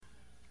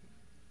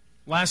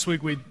Last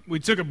week we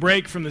took a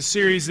break from the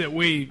series that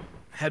we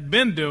had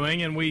been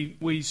doing, and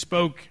we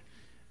spoke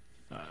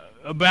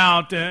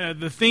about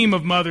the theme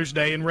of Mother's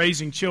Day and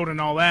raising children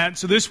and all that.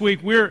 So this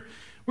week we're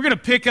going to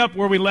pick up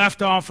where we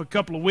left off a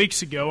couple of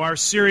weeks ago, our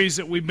series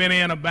that we've been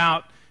in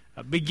about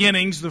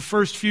beginnings, the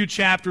first few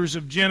chapters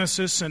of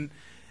Genesis.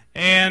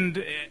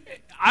 And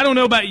I don't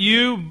know about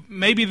you,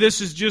 maybe this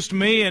is just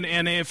me,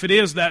 and if it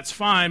is, that's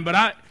fine,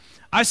 but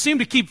I seem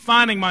to keep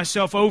finding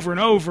myself over and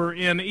over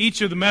in each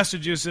of the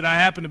messages that I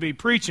happen to be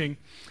preaching,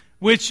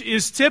 which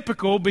is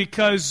typical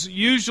because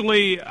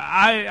usually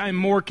I'm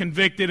more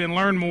convicted and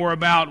learn more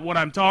about what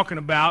I'm talking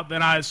about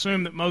than I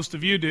assume that most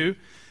of you do.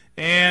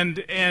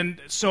 And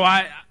so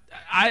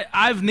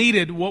I've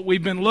needed what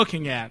we've been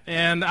looking at.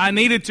 And I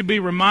needed to be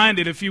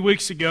reminded a few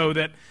weeks ago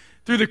that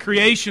through the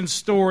creation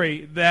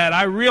story that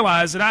I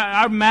realized that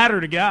I matter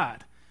to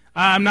God.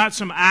 I'm not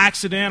some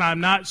accident. I'm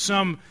not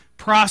some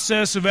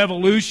process of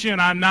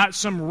evolution. I'm not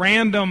some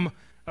random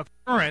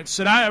occurrence,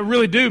 that I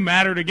really do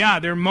matter to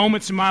God. There are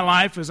moments in my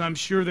life, as I'm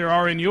sure there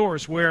are in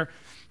yours, where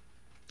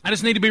I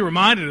just need to be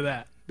reminded of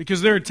that,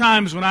 because there are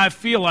times when I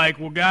feel like,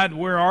 well, God,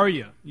 where are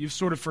you? You've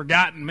sort of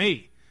forgotten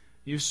me.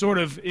 You've sort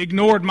of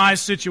ignored my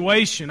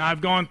situation.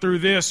 I've gone through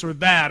this or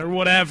that or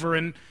whatever,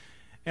 and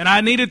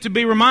I needed to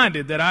be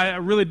reminded that I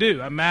really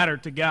do. I matter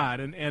to God,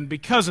 and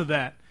because of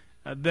that,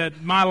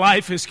 that my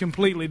life is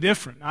completely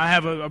different. I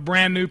have a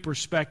brand new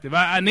perspective.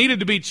 I needed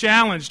to be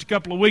challenged a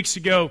couple of weeks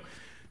ago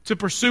to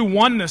pursue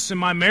oneness in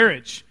my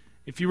marriage.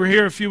 If you were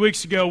here a few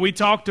weeks ago, we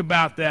talked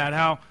about that,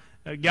 how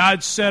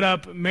God set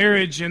up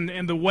marriage,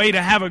 and the way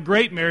to have a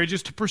great marriage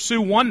is to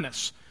pursue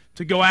oneness,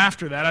 to go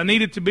after that. I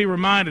needed to be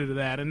reminded of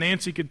that, and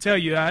Nancy could tell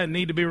you I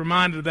need to be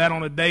reminded of that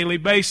on a daily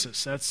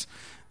basis.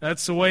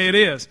 That's the way it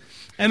is.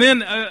 And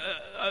then,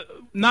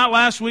 not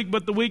last week,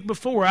 but the week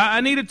before,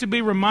 I needed to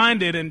be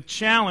reminded and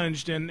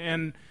challenged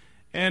and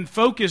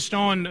focused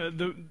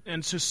on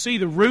and to see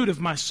the root of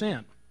my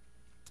sin.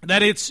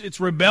 That it's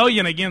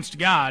rebellion against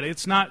God.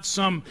 It's not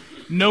some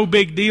no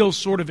big deal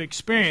sort of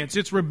experience.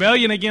 It's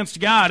rebellion against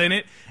God, and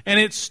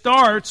it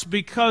starts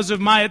because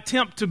of my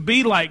attempt to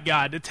be like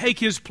God, to take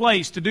His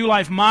place, to do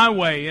life my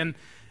way,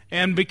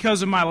 and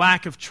because of my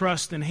lack of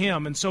trust in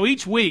Him. And so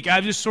each week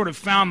I've just sort of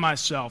found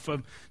myself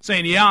of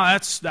saying, yeah,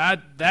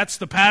 that's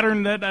the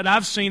pattern that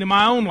I've seen in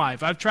my own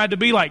life. I've tried to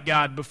be like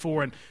God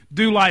before and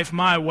do life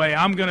my way.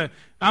 I'm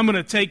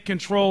gonna take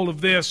control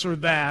of this or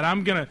that.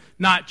 I'm gonna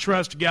not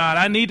trust God.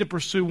 I need to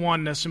pursue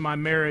oneness in my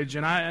marriage,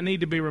 and I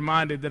need to be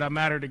reminded that I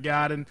matter to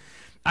God. And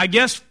I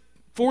guess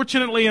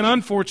fortunately and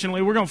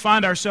unfortunately, we're going to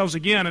find ourselves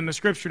again in the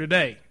Scripture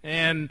today,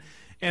 and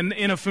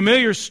in a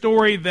familiar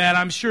story that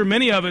I'm sure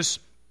many of us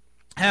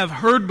have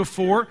heard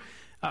before.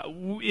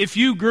 If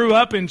you grew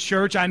up in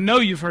church, I know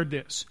you've heard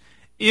this.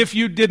 If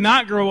you did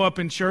not grow up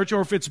in church, or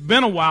if it's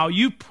been a while,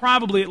 you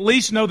probably at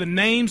least know the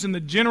names and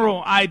the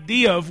general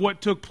idea of what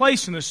took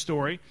place in this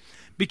story,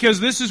 because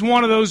this is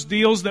one of those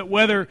deals that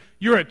whether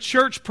you're a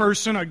church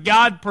person, a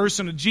God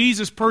person, a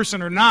Jesus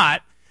person or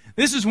not,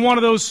 this is one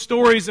of those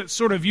stories that's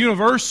sort of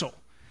universal,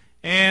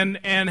 and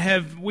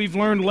we've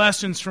learned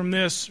lessons from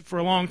this for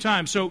a long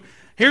time. So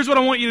here's what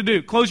I want you to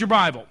do. Close your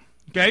Bible,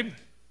 okay?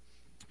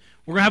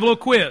 We're going to have a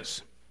little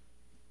quiz.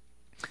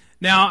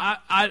 Now,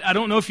 I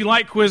don't know if you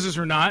like quizzes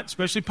or not,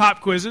 especially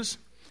pop quizzes.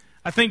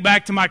 I think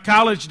back to my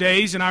college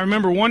days, and I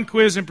remember one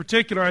quiz in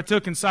particular I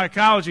took in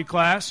psychology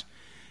class,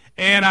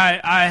 and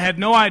I had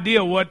no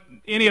idea what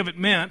any of it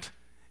meant,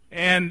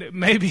 and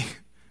maybe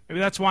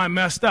that's why I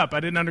messed up.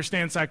 I didn't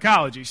understand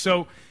psychology.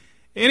 So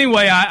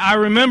anyway, I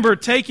remember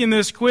taking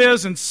this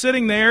quiz and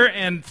sitting there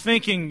and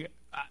thinking,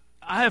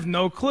 I have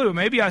no clue.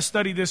 Maybe I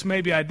studied this,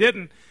 maybe I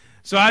didn't.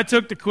 So I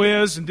took the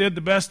quiz and did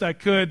the best I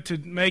could to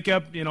make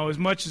up, as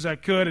much as I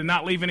could and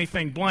not leave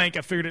anything blank.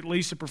 I figured at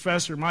least the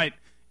professor might,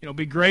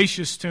 be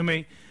gracious to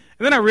me.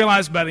 And then I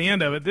realized by the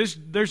end of it,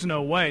 there's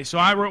no way. So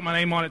I wrote my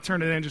name on it,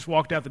 turned it in, and just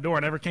walked out the door.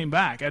 I never came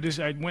back. I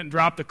went and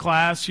dropped the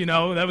class,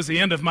 That was the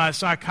end of my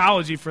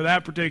psychology for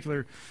that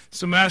particular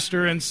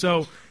semester. And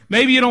so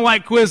maybe you don't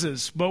like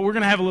quizzes, but we're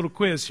going to have a little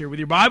quiz here. With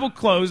your Bible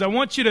closed, I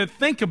want you to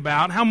think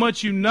about how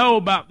much you know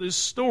about this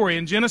story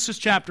in Genesis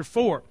chapter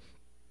 4.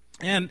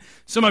 And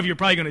some of you are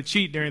probably going to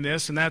cheat during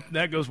this, and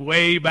that goes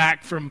way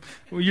back from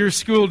your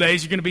school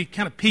days. You're going to be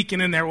kind of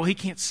peeking in there. Well, he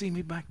can't see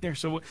me back there,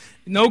 so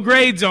no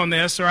grades on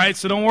this, all right?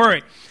 So don't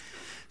worry.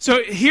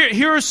 So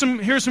here are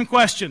some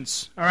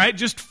questions, all right?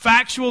 Just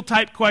factual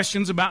type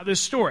questions about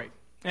this story,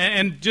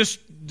 and just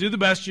do the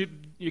best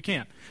you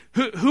can.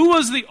 Who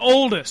was the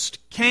oldest,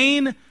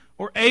 Cain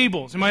or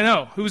Abel? Somebody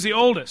know who was the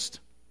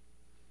oldest?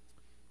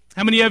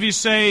 How many of you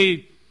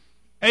say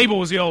Abel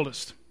was the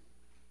oldest?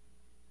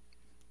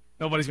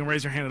 Nobody's going to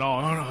raise their hand at all.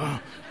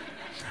 Oh.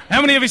 How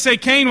many of you say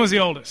Cain was the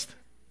oldest?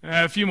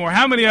 A few more.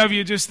 How many of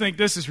you just think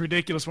this is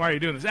ridiculous? Why are you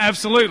doing this?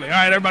 Absolutely. All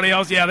right, everybody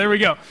else? Yeah, there we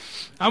go.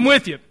 I'm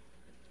with you.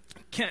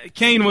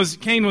 Cain was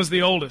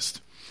the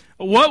oldest.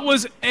 What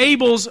was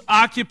Abel's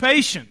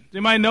occupation? Does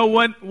anybody know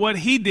what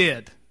he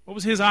did? What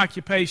was his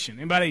occupation?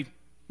 Anybody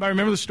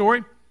remember the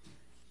story?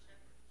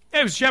 Yeah,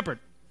 he was a shepherd.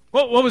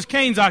 What was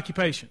Cain's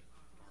occupation?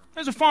 He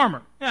was a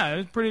farmer. Yeah,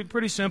 it was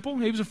pretty simple.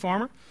 He was a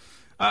farmer.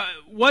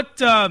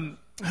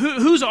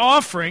 Whose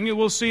offering,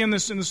 we'll see in the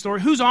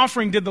story, whose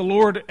offering did the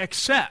Lord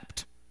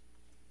accept?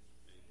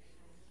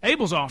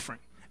 Abel's offering.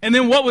 And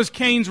then what was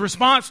Cain's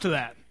response to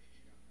that?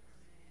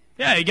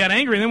 Yeah, he got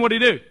angry, and then what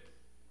did he do?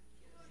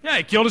 Yeah,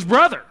 he killed his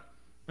brother.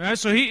 All right,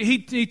 so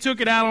he took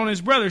it out on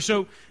his brother.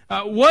 So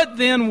what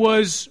then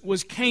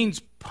was Cain's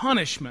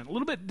punishment? A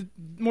little bit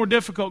more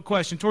difficult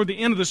question. Toward the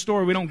end of the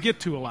story, we don't get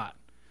to a lot.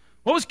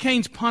 What was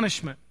Cain's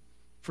punishment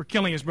for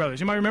killing his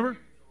brothers? Anybody remember?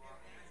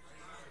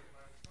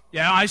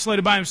 Yeah,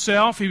 isolated by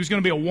himself. He was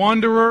going to be a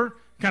wanderer,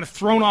 kind of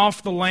thrown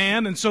off the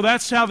land. And so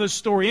that's how this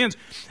story ends.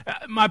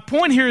 My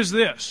point here is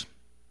this.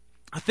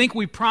 I think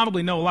we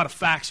probably know a lot of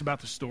facts about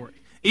the story.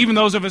 Even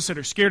those of us that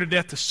are scared to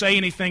death to say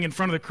anything in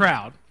front of the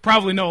crowd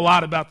probably know a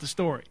lot about the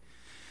story.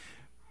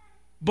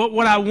 But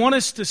what I want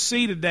us to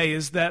see today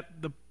is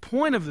that the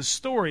point of the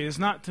story is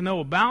not to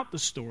know about the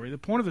story. The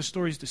point of the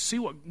story is to see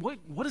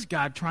what is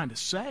God trying to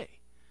say.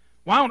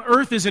 Why on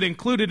earth is it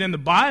included in the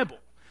Bible?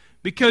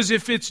 Because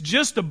if it's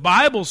just a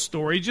Bible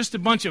story, just a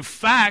bunch of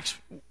facts,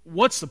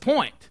 what's the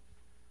point?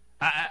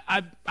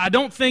 I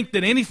don't think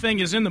that anything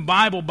is in the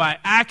Bible by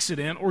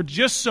accident or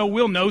just so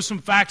we'll know some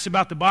facts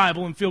about the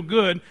Bible and feel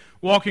good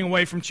walking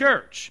away from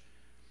church.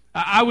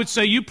 I would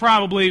say you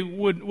probably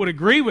would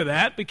agree with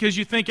that because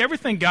you think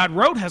everything God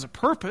wrote has a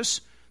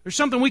purpose. There's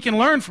something we can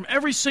learn from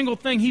every single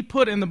thing He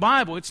put in the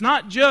Bible. It's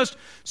not just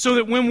so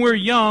that when we're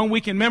young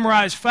we can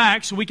memorize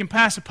facts so we can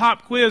pass a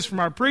pop quiz from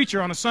our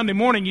preacher on a Sunday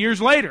morning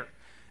years later.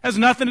 It has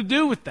nothing to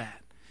do with that.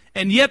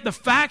 And yet the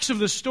facts of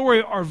the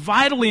story are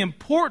vitally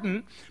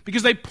important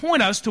because they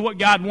point us to what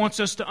God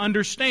wants us to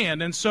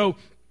understand. And so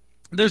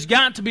there's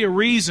got to be a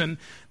reason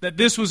that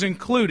this was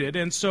included.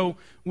 And so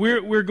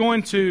we're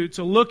going to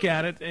look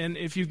at it. And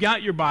if you've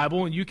got your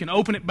Bible, and you can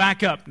open it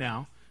back up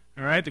now.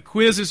 All right, the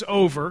quiz is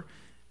over.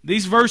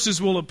 These verses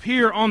will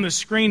appear on the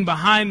screen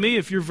behind me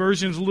if your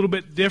version is a little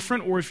bit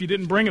different, or if you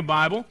didn't bring a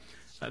Bible,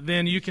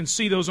 then you can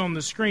see those on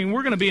the screen.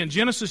 We're going to be in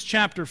Genesis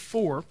chapter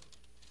 4.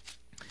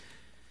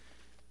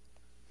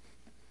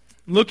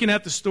 Looking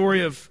at the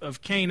story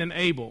of Cain and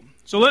Abel.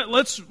 So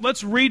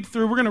let's read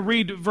through. We're going to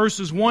read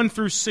verses 1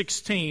 through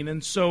 16,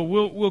 and so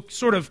we'll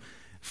sort of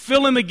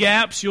fill in the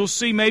gaps. You'll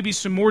see maybe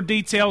some more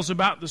details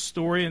about the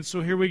story, and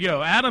so here we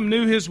go. Adam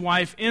knew his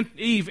wife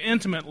Eve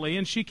intimately,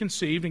 and she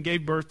conceived and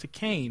gave birth to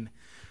Cain.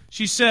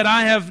 She said,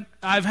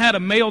 I've had a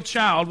male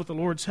child with the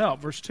Lord's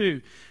help. Verse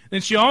 2.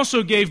 Then she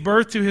also gave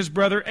birth to his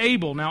brother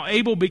Abel. Now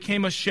Abel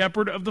became a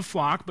shepherd of the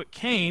flock, but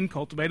Cain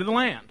cultivated the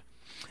land.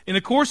 In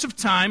the course of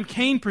time,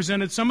 Cain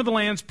presented some of the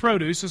land's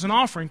produce as an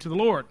offering to the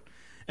Lord.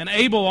 And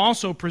Abel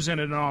also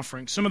presented an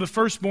offering, some of the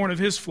firstborn of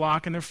his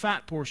flock and their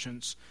fat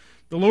portions.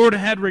 The Lord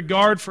had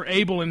regard for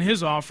Abel and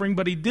his offering,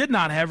 but He did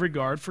not have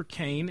regard for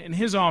Cain and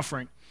his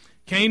offering.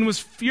 Cain was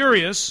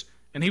furious,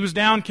 and he was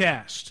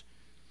downcast.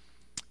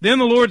 Then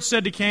the Lord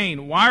said to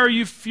Cain, "Why are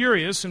you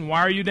furious, and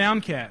why are you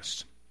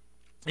downcast?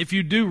 If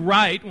you do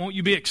right, won't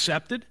you be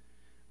accepted?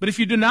 But if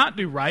you do not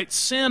do right,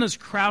 sin is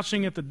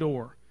crouching at the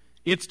door.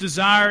 Its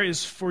desire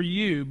is for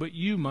you, but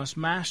you must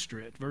master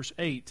it." Verse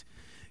 8.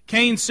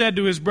 Cain said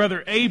to his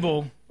brother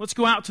Abel, "Let's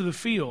go out to the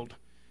field."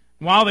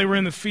 While they were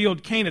in the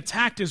field, Cain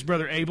attacked his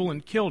brother Abel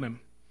and killed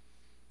him.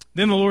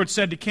 Then the Lord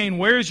said to Cain,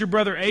 "Where is your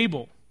brother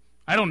Abel?"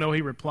 "I don't know,"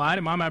 he replied.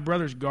 "Am I my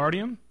brother's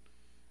guardian?"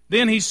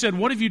 Then he said,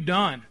 "What have you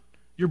done?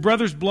 Your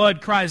brother's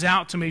blood cries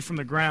out to me from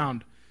the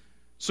ground.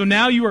 So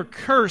now you are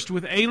cursed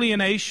with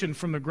alienation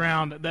from the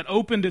ground that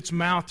opened its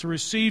mouth to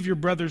receive your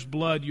brother's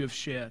blood you have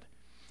shed.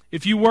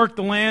 If you work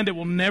the land, it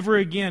will never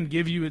again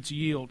give you its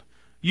yield.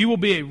 You will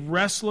be a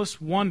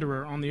restless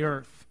wanderer on the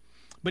earth."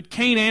 But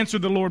Cain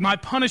answered the Lord, "My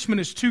punishment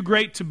is too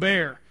great to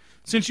bear.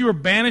 Since you are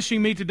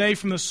banishing me today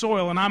from the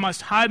soil, and I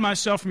must hide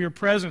myself from your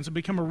presence and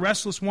become a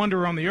restless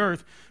wanderer on the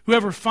earth,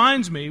 whoever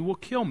finds me will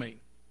kill me."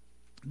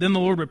 Then the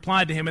Lord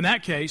replied to him, "In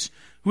that case,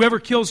 whoever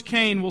kills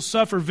Cain will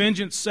suffer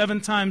vengeance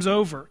 7 times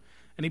over."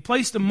 And He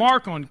placed a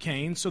mark on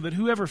Cain so that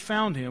whoever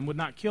found him would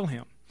not kill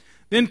him.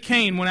 Then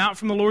Cain went out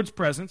from the Lord's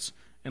presence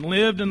and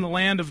lived in the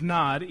land of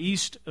Nod,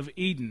 east of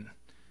Eden.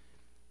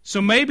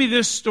 So maybe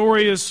this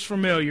story is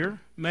familiar.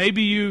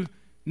 Maybe you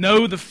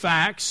know the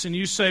facts, and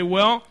you say,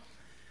 well,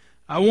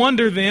 I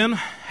wonder then,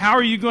 how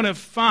are you going to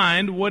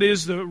find what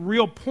is the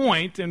real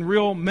point and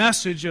real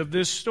message of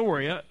this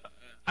story?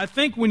 I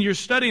think when you're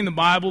studying the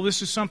Bible,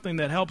 this is something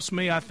that helps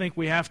me. I think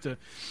we have to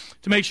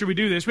make sure we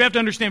do this. We have to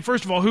understand,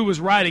 first of all, who was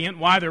writing it,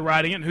 why they're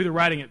writing it, and who they're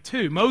writing it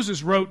to.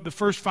 Moses wrote the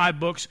first 5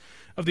 books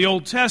of the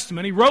Old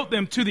Testament. He wrote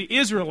them to the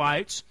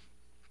Israelites.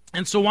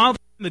 And so while they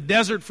were in the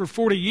desert for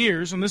 40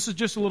 years, and this is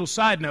just a little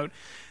side note,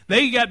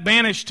 they got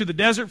banished to the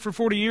desert for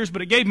 40 years,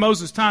 but it gave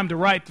Moses time to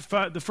write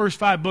the first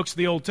 5 books of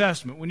the Old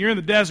Testament. When you're in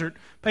the desert,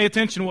 pay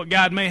attention to what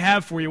God may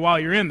have for you while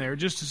you're in there.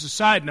 Just as a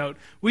side note,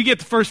 we get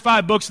the first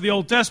 5 books of the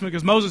Old Testament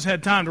because Moses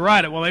had time to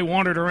write it while they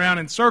wandered around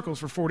in circles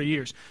for 40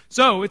 years.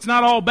 So it's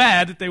not all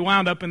bad that they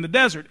wound up in the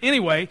desert.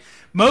 Anyway,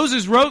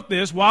 Moses wrote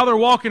this while they're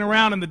walking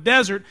around in the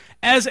desert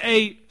as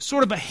a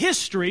sort of a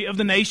history of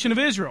the nation of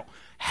Israel.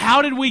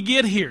 How did we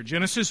get here?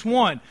 Genesis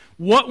 1.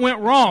 What went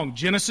wrong?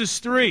 Genesis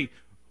 3.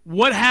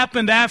 What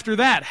happened after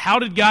that? How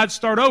did God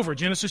start over?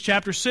 Genesis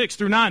chapter 6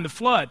 through 9, the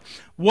flood.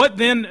 What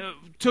then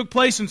took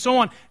place and so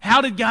on?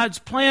 How did God's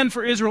plan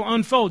for Israel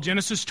unfold?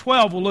 Genesis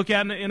 12, we'll look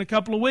at in a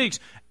couple of weeks.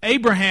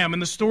 Abraham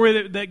and the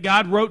story that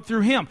God wrote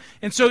through him.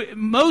 And so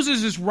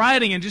Moses is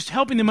writing and just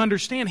helping them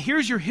understand,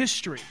 here's your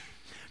history.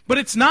 But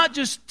it's not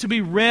just to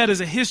be read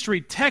as a history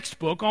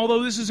textbook,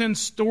 although this is in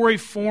story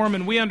form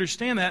and we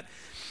understand that.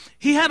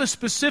 He had a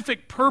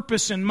specific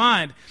purpose in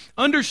mind.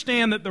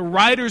 Understand that the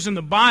writers in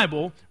the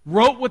Bible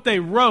wrote what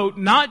they wrote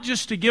not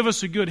just to give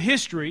us a good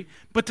history,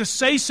 but to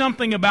say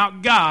something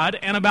about God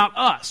and about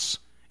us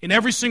in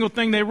every single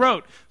thing they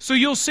wrote. So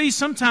you'll see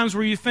sometimes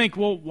where you think,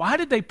 well, why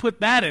did they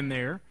put that in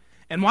there?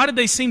 And why did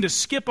they seem to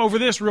skip over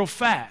this real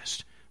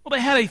fast? Well,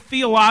 they had a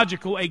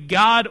theological, a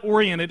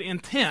God-oriented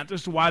intent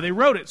as to why they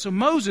wrote it. So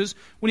Moses,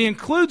 when he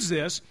includes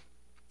this,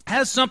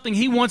 has something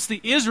he wants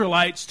the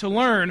Israelites to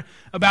learn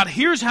about.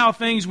 Here's how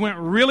things went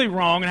really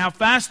wrong and how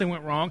fast they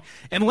went wrong,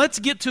 and let's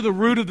get to the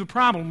root of the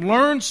problem.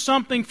 Learn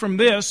something from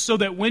this so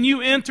that when you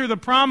enter the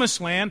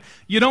promised land,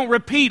 you don't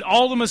repeat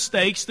all the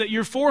mistakes that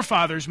your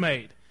forefathers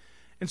made.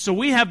 And so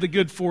we have the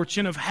good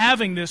fortune of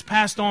having this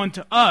passed on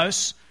to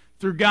us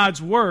through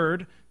God's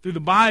Word, through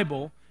the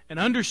Bible, and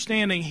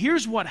understanding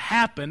here's what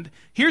happened,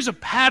 here's a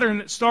pattern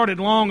that started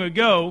long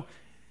ago,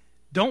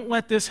 don't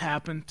let this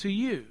happen to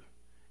you.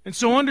 And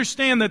so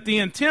understand that the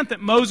intent that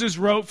Moses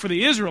wrote for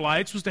the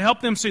Israelites was to help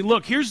them see,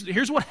 look,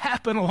 here's what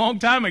happened a long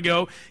time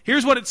ago.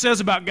 Here's what it says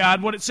about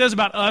God, what it says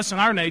about us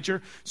and our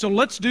nature. So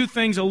let's do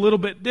things a little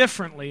bit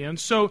differently. And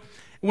so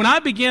when I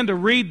began to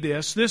read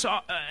this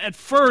at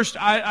first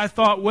I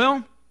thought,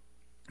 well,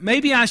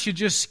 maybe I should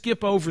just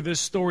skip over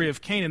this story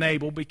of Cain and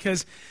Abel,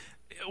 because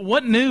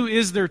what new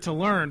is there to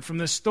learn from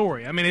this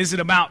story? I mean, is it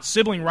about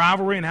sibling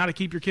rivalry and how to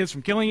keep your kids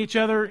from killing each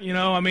other?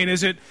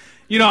 Is it,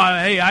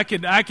 hey, I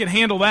could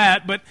handle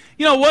that. But,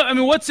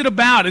 what's it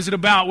about? Is it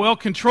about, well,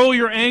 control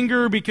your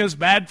anger because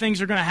bad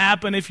things are going to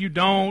happen if you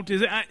don't?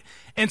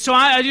 And so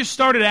I just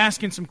started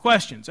asking some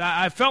questions.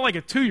 I felt like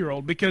a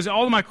 2-year-old because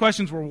all of my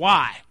questions were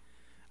why.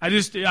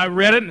 I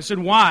read it and said,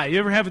 why? You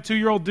ever have a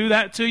 2-year-old do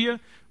that to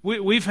you?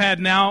 We've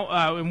had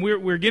now, and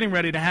we're getting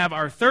ready to have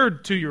our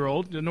third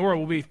 2-year-old. Nora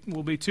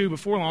will be 2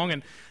 before long,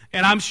 and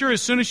I'm sure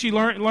as soon as she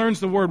learns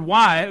the word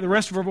why, the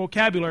rest of her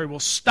vocabulary will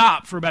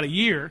stop for about a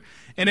year,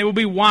 and it will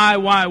be why.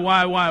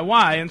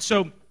 And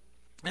so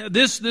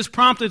this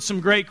prompted some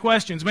great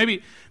questions.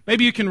 Maybe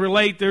you can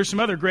relate. There's some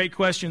other great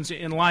questions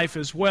in life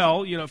as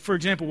well. For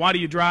example, why do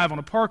you drive on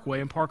a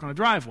parkway and park on a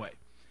driveway?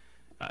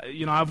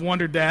 I've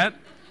wondered that.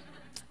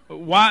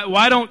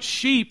 Why don't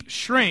sheep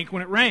shrink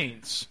when it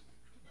rains?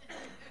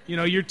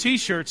 Your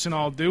T-shirts and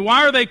all do.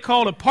 Why are they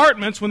called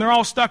apartments when they're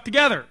all stuck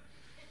together?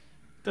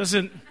 Now this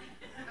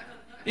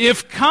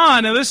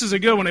is a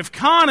good one. If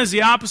con is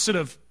the opposite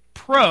of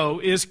pro,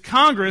 is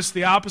Congress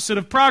the opposite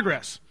of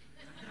progress?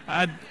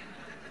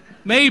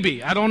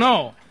 Maybe, I don't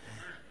know.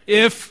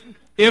 If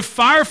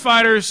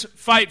firefighters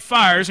fight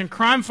fires and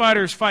crime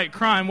fighters fight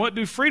crime, what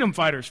do freedom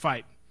fighters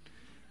fight?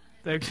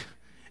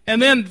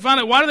 And then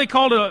finally, why do they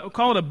call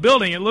it a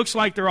building? It looks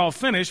like they're all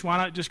finished. Why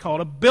not just call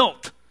it a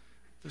built?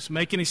 Doesn't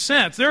make any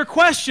sense. There are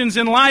questions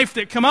in life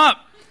that come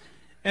up,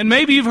 and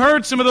maybe you've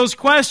heard some of those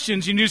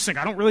questions, and you just think,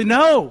 I don't really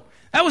know.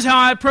 That was how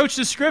I approached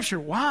the Scripture.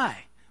 Why?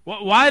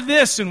 Why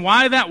this and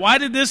why that? Why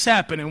did this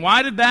happen and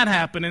why did that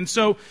happen? And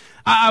so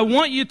I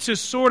want you to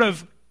sort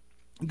of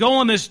go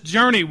on this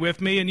journey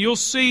with me, and you'll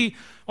see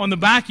on the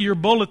back of your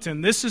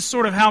bulletin, this is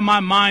sort of how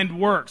my mind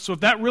works. So if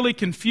that really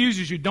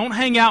confuses you, don't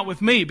hang out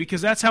with me,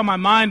 because that's how my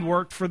mind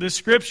worked for this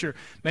Scripture.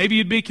 Maybe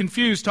you'd be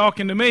confused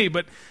talking to me,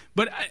 but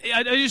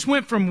I just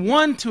went from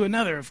one to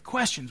another of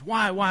questions.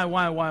 Why?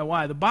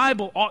 The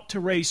Bible ought to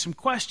raise some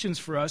questions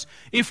for us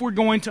if we're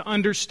going to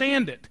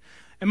understand it.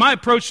 And my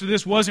approach to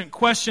this wasn't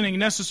questioning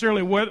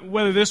necessarily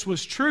whether this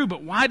was true,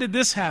 but why did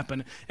this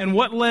happen? And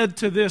what led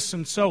to this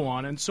and so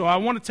on? And so I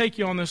want to take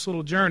you on this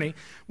little journey.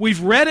 We've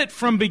read it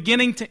from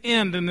beginning to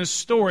end in this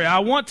story. I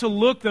want to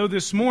look, though,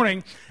 this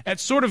morning at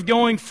sort of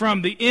going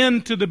from the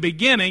end to the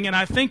beginning. And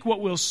I think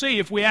what we'll see,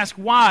 if we ask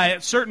why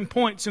at certain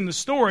points in the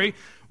story,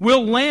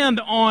 we'll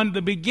land on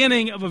the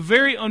beginning of a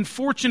very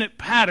unfortunate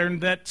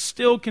pattern that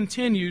still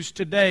continues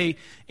today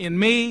in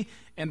me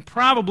and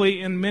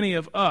probably in many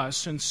of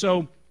us. And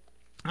so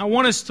I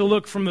want us to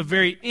look from the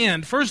very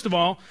end. First of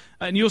all,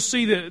 and you'll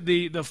see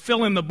the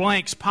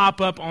fill-in-the-blanks pop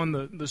up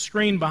on the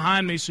screen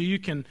behind me, so you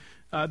can,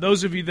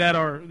 those of you that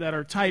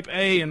are type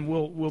A and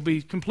will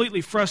be completely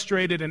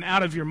frustrated and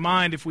out of your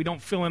mind if we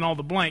don't fill in all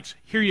the blanks,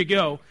 here you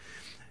go.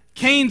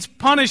 Cain's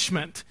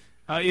punishment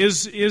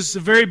is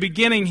the very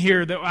beginning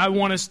here that I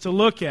want us to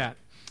look at.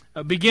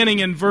 Beginning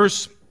in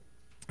verse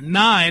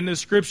 9, the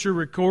Scripture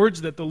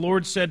records that the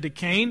Lord said to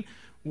Cain,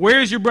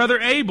 "Where's your brother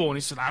Abel?" And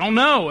he said, "I don't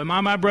know. Am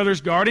I my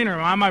brother's guardian or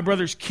am I my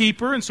brother's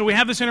keeper?" And so we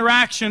have this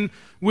interaction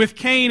with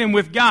Cain and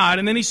with God.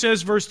 And then he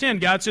says, verse 10,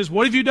 God says,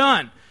 "What have you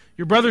done?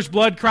 Your brother's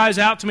blood cries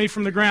out to me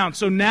from the ground.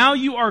 So now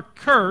you are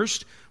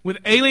cursed with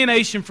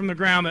alienation from the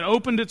ground that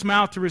opened its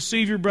mouth to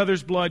receive your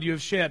brother's blood you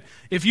have shed.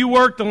 If you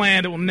work the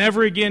land, it will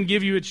never again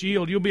give you its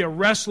yield. You'll be a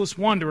restless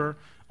wanderer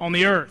on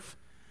the earth.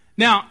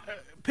 Now,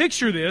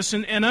 picture this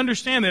and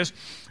understand this.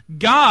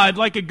 God,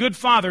 like a good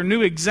father,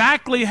 knew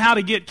exactly how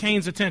to get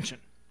Cain's attention.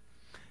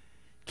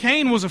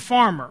 Cain was a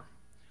farmer.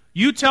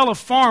 You tell a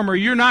farmer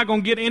you're not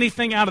going to get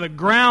anything out of the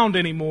ground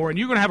anymore, and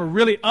you're going to have a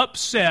really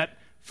upset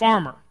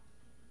farmer.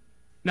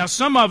 Now,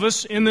 some of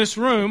us in this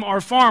room are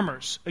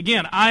farmers.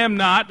 Again, I am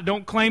not,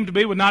 don't claim to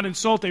be, would not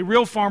insult a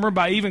real farmer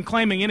by even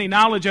claiming any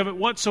knowledge of it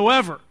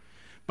whatsoever.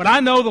 But I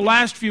know the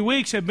last few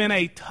weeks have been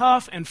a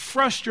tough and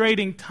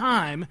frustrating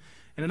time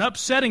and an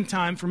upsetting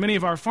time for many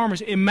of our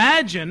farmers.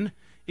 Imagine,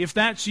 if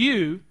that's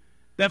you,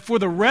 that for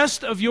the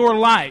rest of your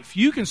life,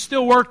 you can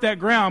still work that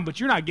ground, but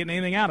you're not getting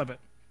anything out of it.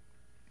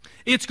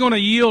 It's going to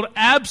yield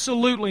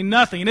absolutely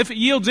nothing. And if it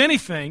yields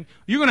anything,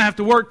 you're going to have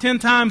to work 10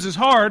 times as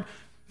hard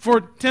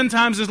for 10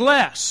 times as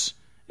less.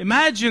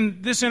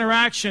 Imagine this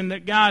interaction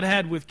that God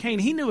had with Cain.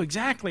 He knew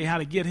exactly how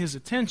to get his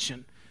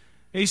attention.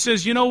 He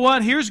says, you know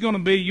what? Here's going to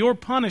be your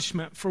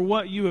punishment for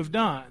what you have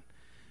done.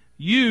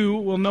 You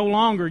will no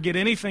longer get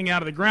anything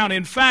out of the ground.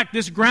 In fact,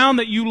 this ground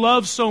that you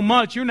love so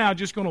much, you're now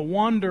just going to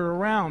wander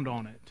around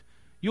on it.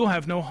 You'll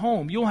have no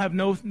home. You'll have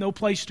no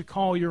place to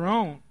call your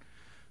own.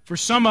 For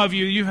some of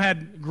you, you've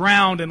had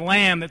ground and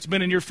land that's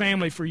been in your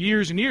family for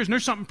years and years, and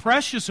there's something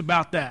precious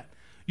about that.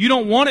 You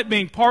don't want it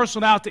being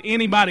parceled out to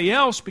anybody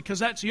else because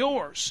that's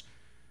yours.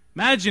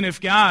 Imagine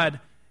if God,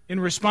 in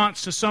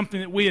response to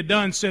something that we had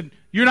done, said,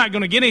 you're not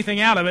going to get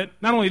anything out of it.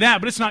 Not only that,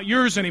 but it's not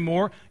yours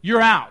anymore.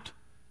 You're out.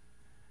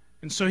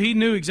 And so he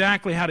knew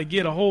exactly how to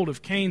get a hold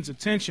of Cain's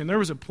attention. There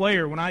was a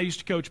player when I used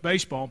to coach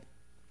baseball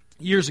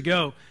years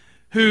ago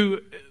who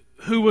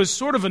was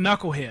sort of a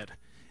knucklehead.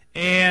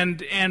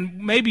 And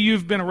maybe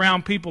you've been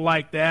around people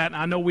like that.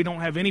 I know we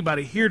don't have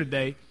anybody here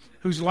today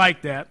who's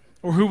like that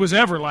or who was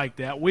ever like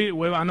that.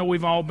 I know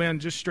we've all been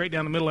just straight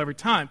down the middle every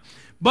time.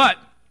 But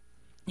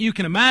you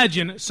can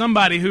imagine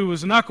somebody who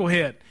was a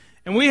knucklehead.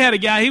 And we had a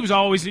guy, he was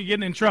always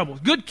getting in trouble.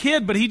 Good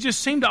kid, but he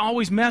just seemed to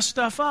always mess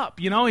stuff up.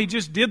 You know, he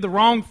just did the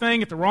wrong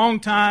thing at the wrong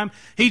time.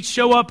 He'd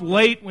show up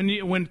late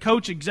when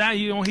coach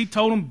he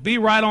told him be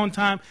right on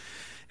time.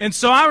 And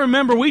so I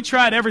remember we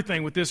tried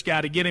everything with this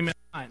guy to get him in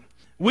line.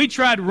 We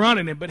tried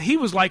running him, but he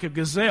was like a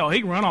gazelle.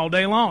 He'd run all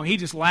day long. He'd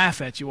just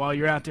laugh at you while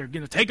you're out there.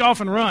 Take off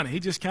and run. He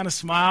just kind of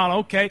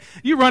smiled. Okay.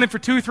 You run it for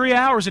 2 or 3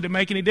 hours. It didn't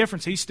make any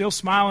difference. He's still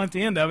smiling at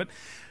the end of it.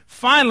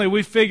 Finally,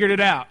 we figured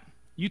it out.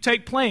 You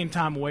take playing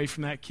time away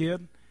from that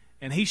kid,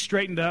 and he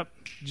straightened up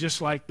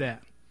just like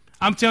that.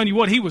 I'm telling you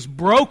what, he was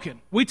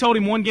broken. We told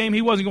him one game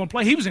he wasn't going to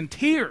play. He was in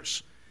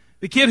tears.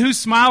 The kid who's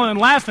smiling and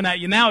laughing at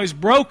you now is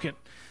broken.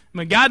 I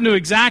mean, God knew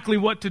exactly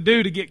what to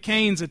do to get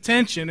Cain's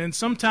attention, and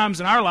sometimes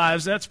in our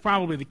lives that's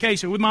probably the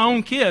case. With my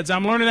own kids,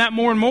 I'm learning that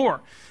more and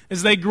more.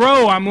 As they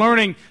grow, I'm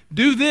learning,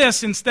 do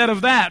this instead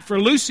of that. For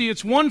Lucy,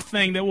 it's one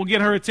thing that will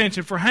get her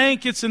attention. For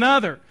Hank, it's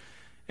another.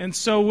 And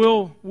so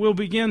we'll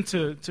begin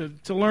to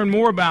learn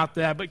more about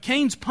that. But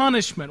Cain's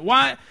punishment,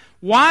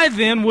 why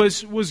then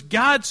was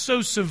God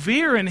so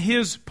severe in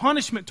his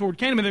punishment toward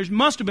Cain? I mean, there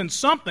must have been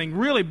something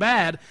really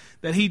bad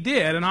that he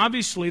did, and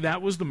obviously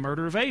that was the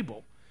murder of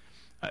Abel.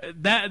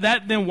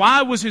 Then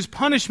why was his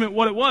punishment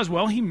what it was?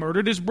 Well, he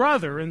murdered his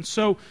brother. And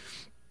so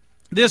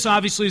this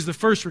obviously is the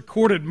first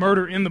recorded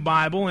murder in the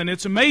Bible, and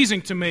it's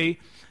amazing to me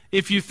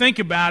if you think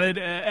about it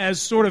as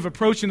sort of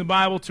approaching the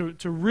Bible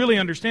to really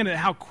understand it,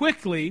 how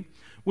quickly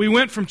we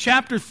went from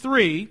chapter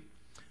 3,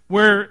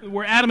 where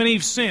Adam and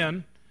Eve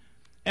sin,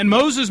 and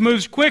Moses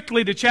moves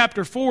quickly to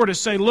chapter 4 to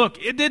say,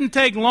 look, it didn't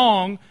take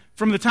long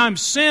from the time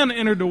sin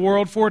entered the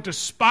world for it to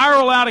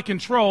spiral out of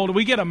control till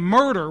we get a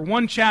murder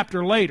 1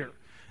 chapter later.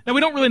 Now,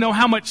 we don't really know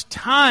how much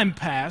time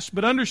passed,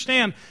 but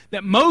understand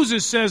that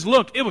Moses says,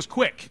 look, it was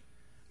quick.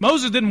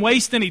 Moses didn't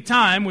waste any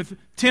time with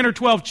 10 or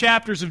 12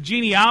 chapters of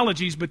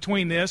genealogies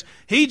between this.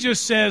 He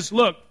just says,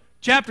 look,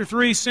 chapter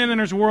 3, sin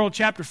enters the world.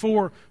 Chapter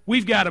 4,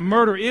 we've got a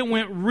murder. It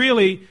went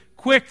really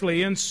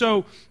quickly. And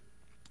so,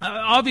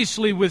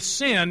 obviously, with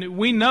sin,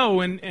 we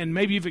know, and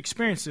maybe you've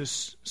experienced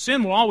this,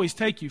 sin will always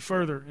take you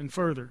further and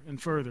further and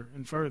further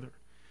and further.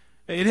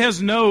 It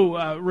has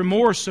no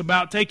remorse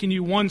about taking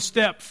you one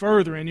step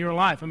further in your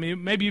life. I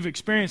mean, maybe you've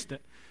experienced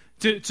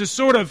it. To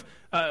sort of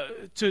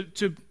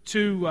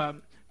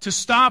to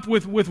stop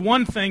with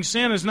one thing,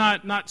 sin is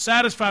not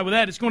satisfied with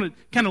that. It's going to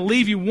kind of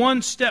leave you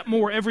one step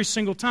more every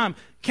single time.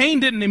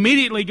 Cain didn't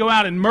immediately go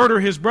out and murder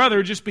his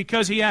brother just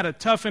because he had a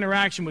tough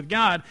interaction with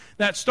God.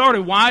 That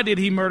started. Why did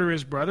he murder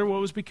his brother? Well,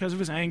 it was because of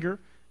his anger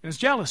and his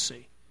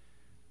jealousy.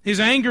 His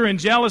anger and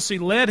jealousy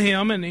led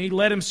him, and he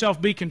let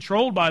himself be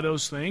controlled by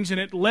those things, and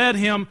it led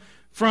him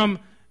from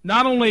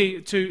not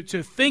only to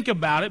think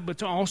about it, but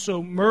to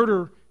also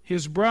murder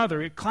his brother.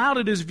 It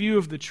clouded his view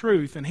of the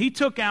truth, and he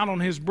took out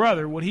on his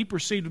brother what he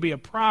perceived to be a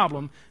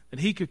problem that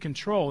he could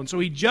control, and so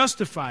he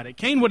justified it.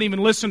 Cain wouldn't even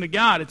listen to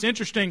God. It's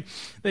interesting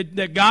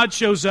that God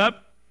shows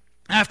up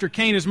after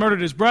Cain has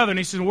murdered his brother, and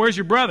he says, where's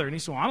your brother? And he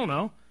said, well, I don't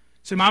know.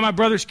 So am I my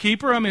brother's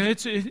keeper? I mean,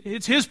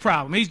 it's his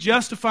problem. He's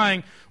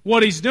justifying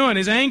what he's doing.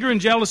 His anger and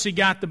jealousy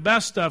got the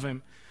best of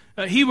him.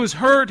 He was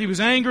hurt, he was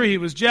angry, he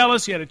was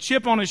jealous, he had a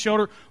chip on his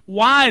shoulder.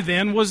 Why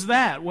then was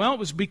that? Well, it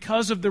was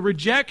because of the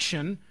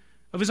rejection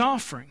of his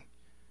offering.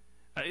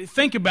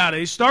 Think about it.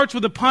 He starts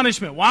with a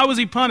punishment. Why was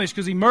he punished?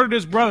 Because he murdered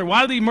his brother.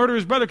 Why did he murder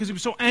his brother? Because he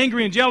was so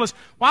angry and jealous.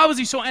 Why was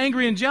he so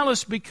angry and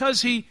jealous?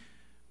 Because he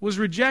was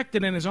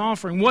rejected in his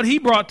offering. What he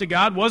brought to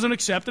God wasn't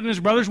accepted, and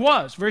his brother's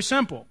was. Very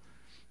simple.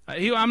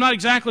 I'm not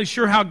exactly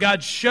sure how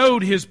God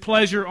showed his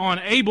pleasure on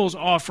Abel's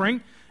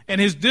offering and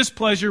his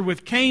displeasure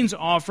with Cain's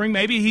offering.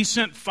 Maybe he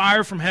sent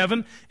fire from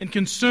heaven and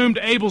consumed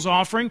Abel's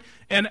offering,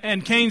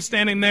 and Cain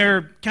standing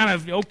there kind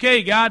of,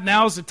 okay, God,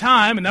 now's the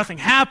time, and nothing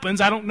happens.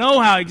 I don't know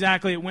how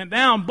exactly it went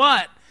down,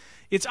 but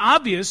it's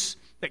obvious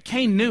that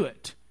Cain knew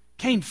it.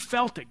 Cain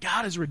felt it.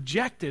 God has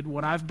rejected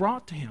what I've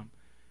brought to him.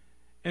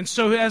 And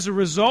so as a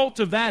result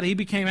of that, he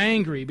became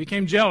angry, he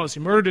became jealous, he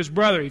murdered his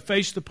brother, he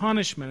faced the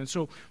punishment. And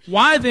so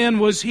why then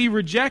was he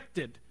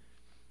rejected?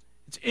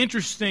 It's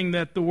interesting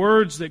that the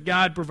words that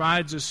God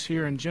provides us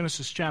here in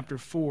Genesis chapter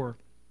 4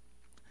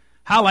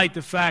 highlight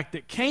the fact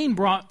that Cain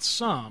brought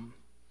some,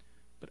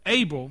 but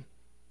Abel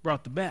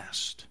brought the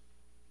best.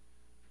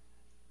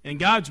 In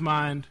God's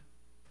mind,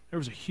 there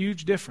was a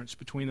huge difference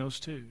between those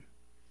two.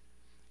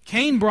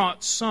 Cain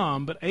brought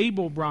some, but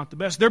Abel brought the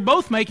best. They're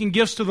both making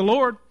gifts to the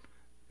Lord.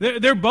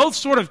 They're both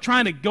sort of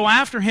trying to go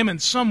after him in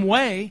some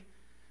way,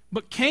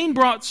 but Cain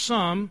brought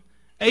some,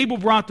 Abel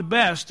brought the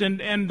best.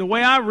 And the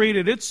way I read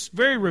it, it's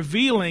very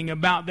revealing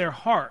about their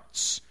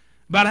hearts,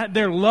 about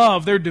their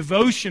love, their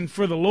devotion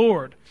for the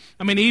Lord.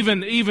 I mean,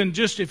 even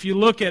just if you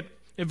look at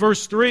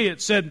verse 3,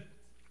 it said,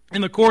 in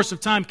the course of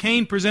time,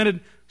 Cain presented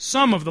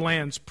some of the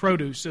land's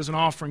produce as an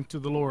offering to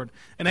the Lord.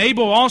 And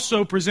Abel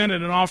also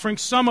presented an offering,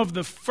 some of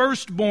the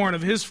firstborn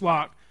of his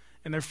flock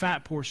and their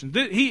fat portion.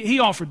 He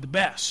offered the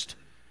best.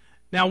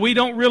 Now, we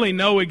don't really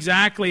know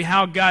exactly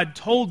how God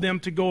told them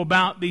to go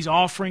about these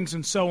offerings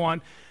and so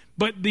on,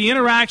 but the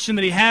interaction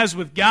that he has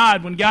with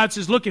God, when God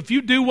says, look, if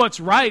you do what's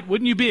right,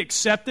 wouldn't you be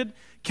accepted?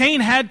 Cain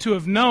had to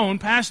have known,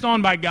 passed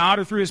on by God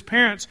or through his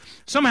parents,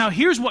 somehow,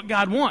 here's what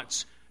God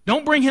wants.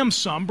 Don't bring him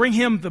some, bring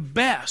him the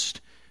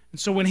best. And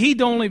so when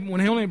he only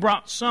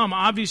brought some,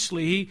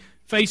 obviously he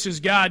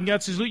faces God, and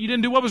God says, look, you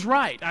didn't do what was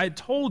right. I had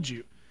told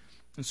you.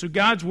 And so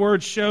God's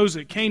word shows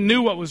that Cain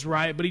knew what was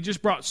right, but he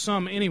just brought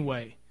some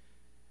anyway.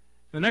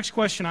 The next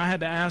question I had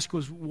to ask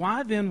was,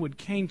 why then would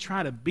Cain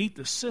try to beat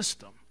the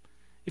system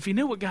if he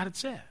knew what God had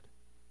said?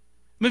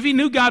 I mean, if he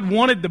knew God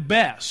wanted the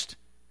best,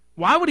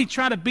 why would he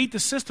try to beat the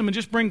system and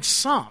just bring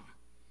some?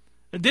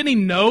 Didn't he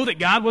know that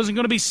God wasn't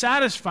going to be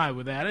satisfied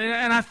with that?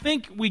 And I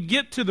think we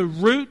get to the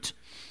root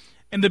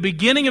and the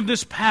beginning of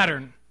this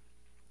pattern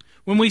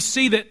when we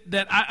see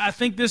that I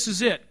think this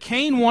is it.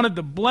 Cain wanted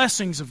the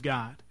blessings of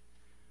God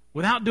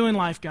without doing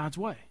life God's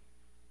way.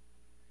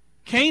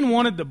 Cain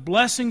wanted the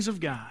blessings of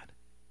God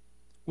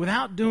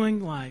without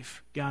doing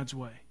life God's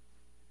way.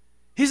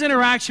 His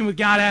interaction with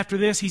God after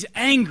this, he's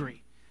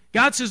angry.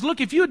 God says,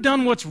 look, if you had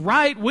done what's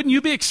right, wouldn't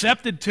you be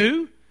accepted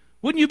too?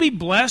 Wouldn't you be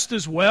blessed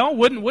as well?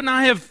 Wouldn't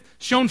I have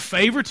shown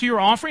favor to your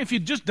offering if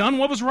you'd just done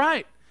what was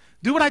right?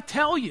 Do what I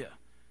tell you.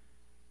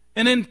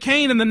 And then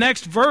Cain in the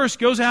next verse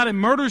goes out and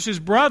murders his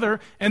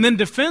brother and then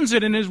defends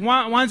it and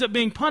winds up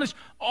being punished,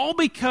 all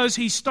because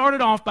he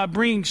started off by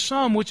bringing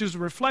some, which is a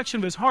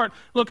reflection of his heart.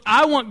 Look,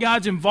 I want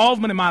God's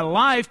involvement in my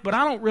life, but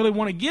I don't really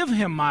want to give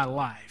him my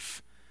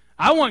life.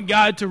 I want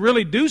God to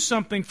really do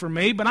something for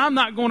me, but I'm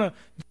not going to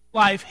do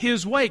life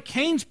his way.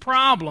 Cain's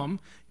problem,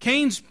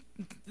 Cain's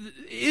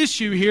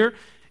issue here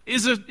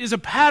is a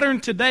pattern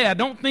today. I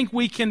don't think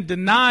we can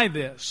deny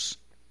this,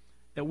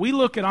 that we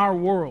look at our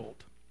world.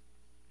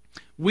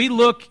 We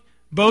look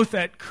both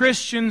at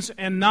Christians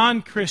and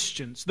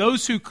non-Christians,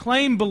 those who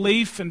claim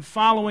belief and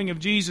following of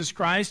Jesus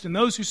Christ, and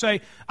those who say,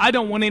 I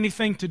don't want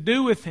anything to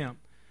do with him.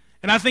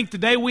 And I think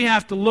today we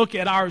have to look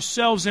at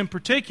ourselves in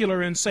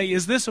particular and say,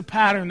 is this a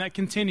pattern that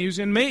continues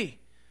in me?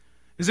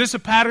 Is this a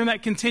pattern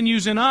that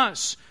continues in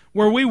us,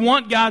 where we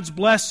want God's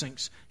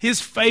blessings,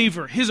 his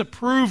favor, his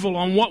approval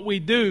on what we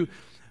do,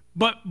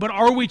 but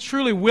are we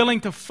truly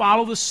willing to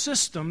follow the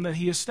system that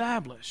he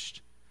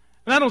established?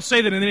 And I don't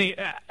say that in any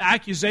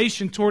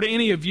accusation toward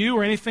any of you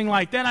or anything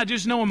like that. I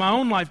just know in my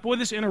own life, boy,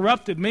 this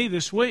interrupted me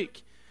this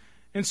week.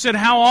 And said,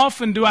 how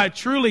often do I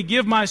truly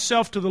give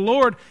myself to the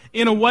Lord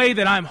in a way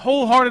that I'm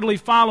wholeheartedly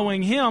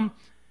following him?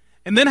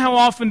 And then how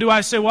often do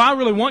I say, well, I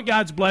really want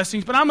God's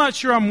blessings, but I'm not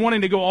sure I'm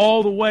wanting to go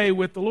all the way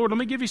with the Lord. Let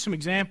me give you some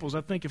examples,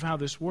 I think, of how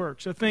this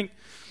works. I think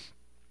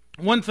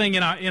one thing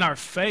in our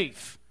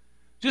faith,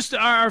 just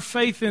our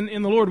faith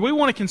in the Lord, we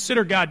want to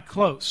consider God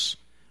close.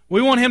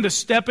 We want him to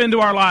step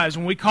into our lives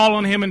when we call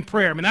on him in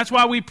prayer. I mean, that's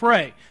why we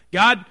pray.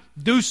 God,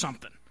 do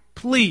something.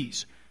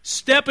 Please,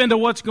 step into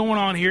what's going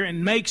on here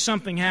and make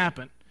something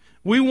happen.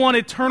 We want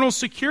eternal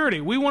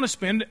security. We want to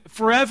spend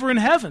forever in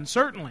heaven,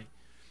 certainly.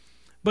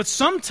 But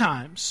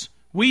sometimes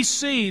we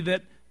see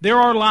that there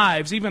are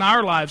lives, even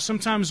our lives,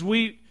 sometimes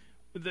we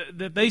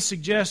that they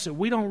suggest that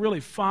we don't really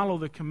follow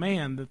the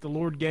command that the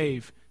Lord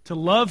gave to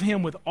love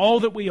Him with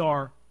all that we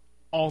are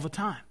all the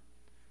time.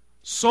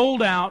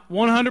 Sold out,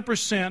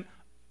 100%,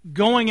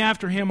 going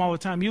after Him all the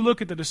time. You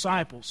look at the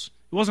disciples.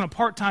 It wasn't a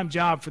part-time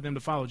job for them to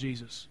follow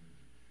Jesus.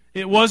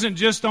 It wasn't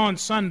just on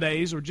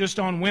Sundays or just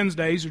on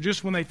Wednesdays or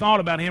just when they thought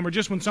about Him or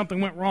just when something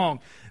went wrong.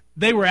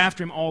 They were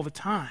after Him all the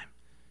time.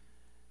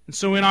 And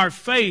so in our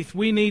faith,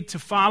 we need to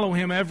follow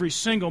Him every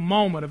single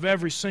moment of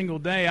every single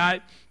day.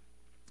 I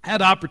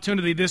had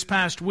opportunity this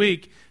past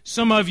week.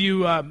 Some of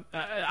you,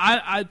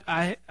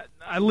 I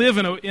live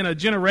in a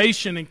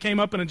generation and came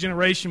up in a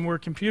generation where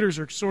computers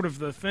are sort of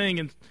the thing.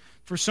 And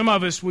for some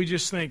of us, we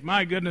just think,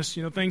 my goodness,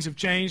 things have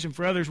changed. And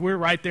for others, we're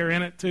right there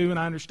in it too, and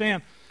I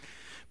understand.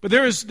 But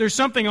there's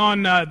something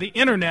on the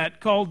internet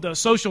called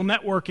social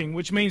networking,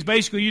 which means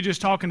basically you're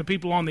just talking to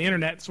people on the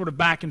internet, sort of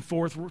back and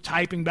forth,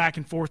 typing back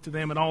and forth to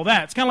them and all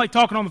that. It's kind of like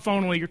talking on the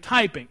phone while you're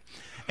typing.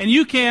 And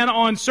you can,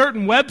 on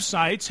certain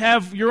websites,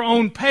 have your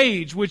own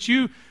page, which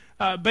you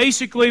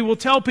basically will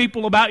tell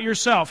people about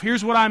yourself.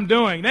 Here's what I'm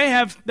doing. They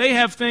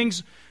have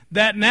things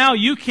that now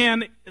you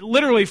can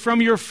literally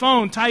from your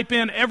phone type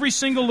in every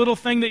single little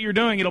thing that you're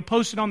doing. It'll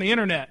post it on the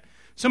internet.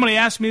 Somebody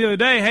asked me the other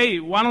day, hey,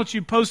 why don't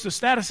you post a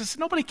status? I said,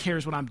 nobody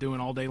cares what I'm doing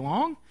all day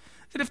long.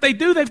 I said, if they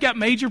do, they've got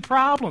major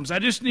problems.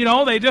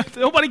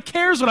 Nobody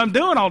cares what I'm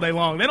doing all day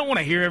long. They don't want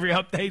to hear every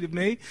update of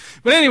me.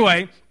 But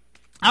anyway,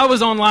 I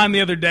was online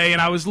the other day,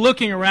 and I was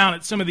looking around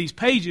at some of these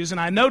pages, and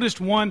I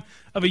noticed one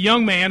of a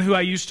young man who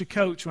I used to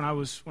coach when I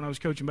was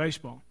coaching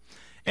baseball.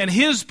 And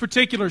his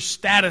particular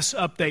status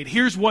update,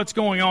 here's what's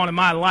going on in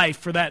my life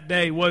for that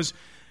day, was,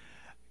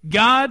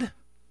 God,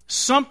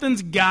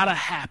 something's got to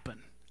happen.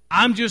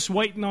 I'm just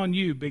waiting on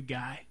you, big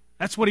guy.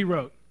 That's what he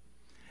wrote.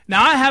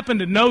 Now, I happen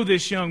to know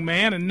this young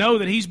man and know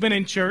that he's been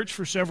in church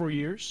for several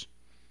years.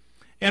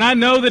 And I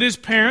know that his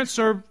parents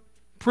are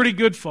pretty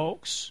good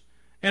folks.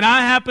 And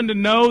I happen to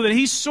know that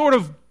he sort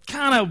of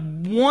kind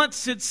of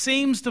wants, it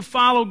seems, to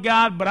follow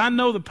God, but I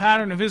know the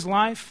pattern of his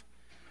life,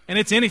 and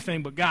it's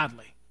anything but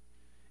godly.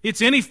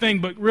 It's anything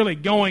but really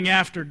going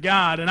after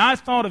God. And I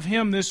thought of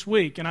him this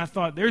week, and I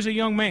thought, there's a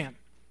young man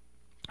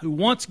who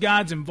wants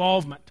God's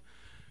involvement,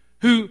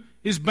 who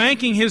is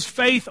banking his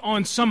faith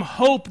on some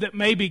hope that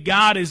maybe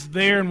God is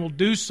there and will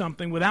do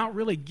something without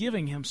really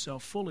giving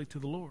himself fully to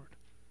the Lord.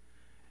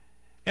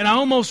 And I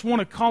almost want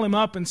to call him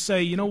up and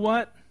say, you know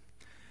what?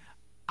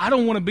 I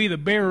don't want to be the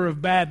bearer of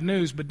bad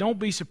news, but don't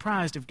be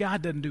surprised if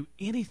God doesn't do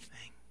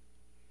anything.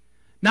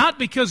 Not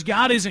because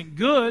God isn't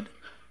good,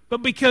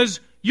 but because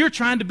you're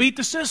trying to beat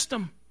the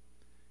system.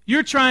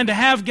 You're trying to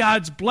have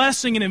God's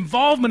blessing and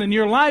involvement in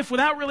your life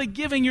without really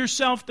giving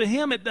yourself to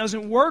Him. It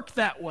doesn't work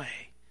that way.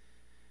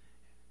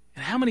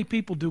 And how many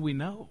people do we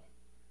know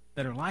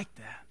that are like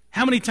that?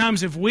 How many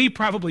times have we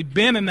probably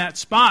been in that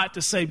spot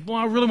to say, well,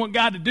 I really want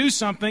God to do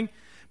something,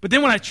 but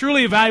then when I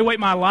truly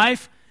evaluate my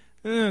life,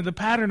 the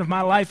pattern of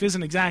my life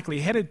isn't exactly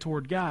headed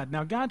toward God.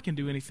 Now, God can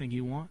do anything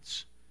He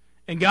wants.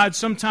 And God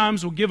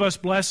sometimes will give us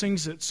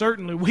blessings that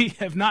certainly we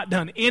have not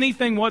done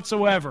anything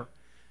whatsoever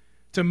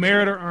to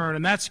merit or earn,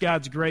 and that's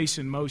God's grace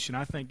in motion.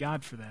 I thank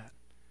God for that.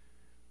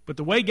 But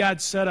the way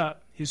God set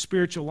up His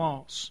spiritual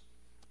laws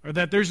are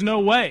that there's no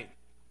way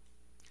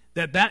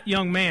that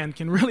young man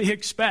can really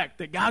expect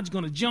that God's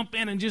going to jump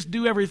in and just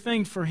do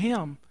everything for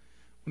him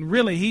when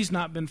really he's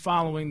not been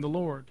following the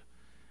Lord.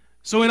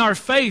 So in our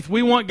faith,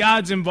 we want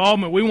God's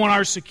involvement. We want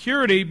our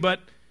security, but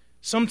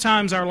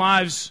sometimes our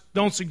lives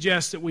don't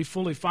suggest that we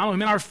fully follow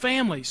Him. In our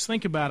families,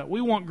 think about it.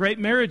 We want great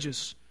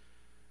marriages.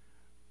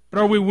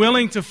 But are we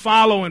willing to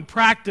follow and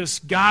practice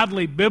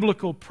godly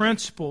biblical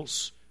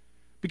principles?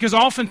 Because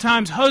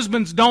oftentimes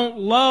husbands don't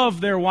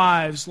love their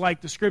wives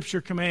like the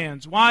Scripture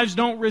commands. Wives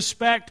don't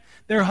respect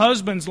their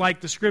husbands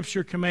like the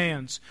Scripture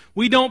commands.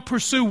 We don't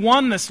pursue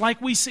oneness like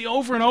we see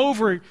over and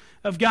over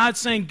of God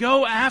saying,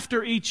 go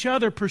after each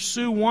other,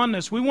 pursue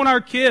oneness. We want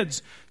our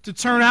kids to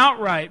turn out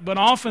right, but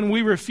often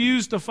we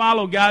refuse to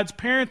follow God's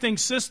parenting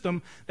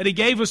system that He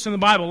gave us in the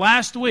Bible.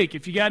 Last week,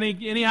 if you got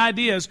any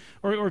ideas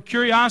or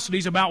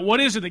curiosities about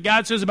what is it that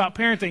God says about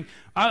parenting,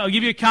 I'll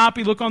give you a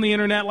copy, look on the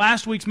internet.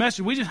 Last week's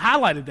message, we just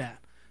highlighted that.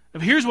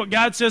 Here's what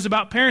God says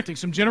about parenting,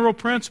 some general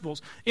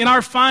principles. In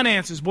our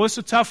finances, boy, it's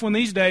a tough one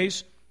these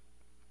days.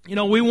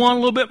 We want a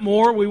little bit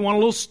more. We want a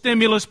little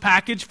stimulus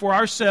package for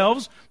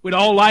ourselves. We'd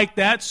all like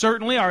that.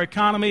 Certainly, our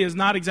economy is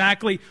not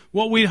exactly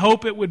what we'd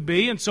hope it would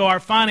be, and so our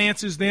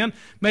finances then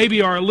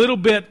maybe are a little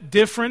bit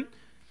different.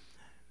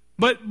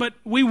 But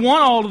we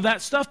want all of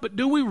that stuff, but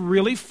do we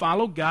really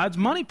follow God's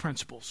money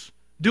principles?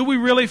 Do we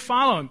really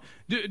follow Him?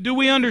 Do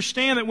we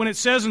understand that when it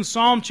says in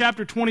Psalm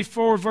chapter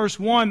 24, verse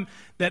 1,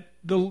 that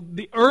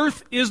the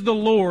earth is the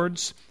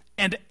Lord's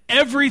and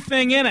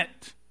everything in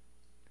it?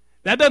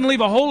 That doesn't leave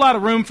a whole lot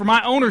of room for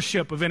my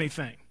ownership of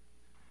anything.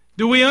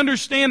 Do we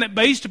understand that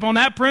based upon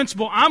that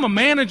principle, I'm a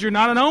manager,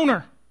 not an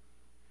owner?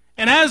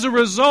 And as a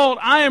result,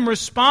 I am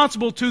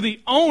responsible to the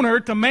owner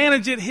to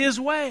manage it his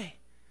way.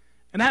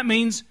 And that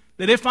means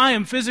that if I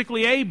am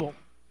physically able,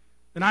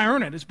 then I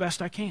earn it as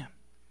best I can.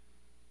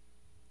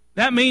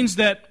 That means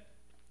that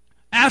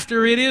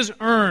after it is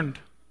earned,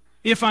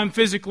 if I'm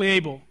physically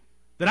able,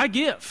 that I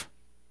give.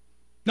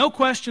 No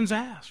questions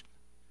asked.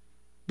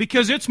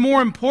 Because it's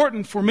more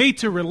important for me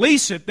to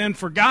release it than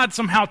for God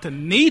somehow to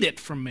need it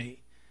from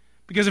me.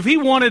 Because if He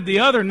wanted the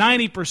other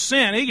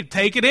 90%, He could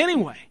take it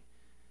anyway.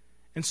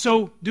 And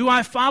so, do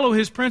I follow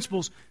His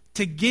principles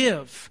to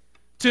give,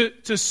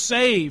 to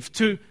save,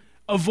 to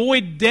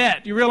avoid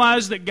debt? You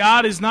realize that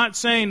God is not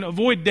saying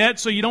avoid debt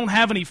so you don't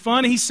have any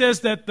fun. He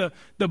says that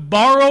the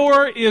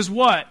borrower is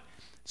what?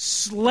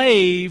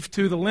 Slave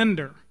to the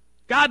lender.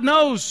 God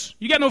knows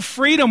you got no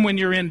freedom when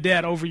you're in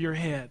debt over your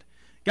head.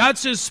 God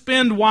says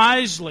spend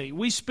wisely.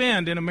 We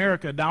spend in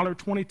America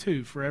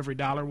 $1.22 for every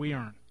dollar we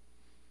earn.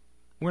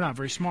 We're not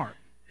very smart.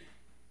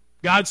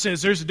 God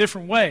says there's a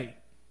different way.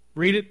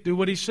 Read it, do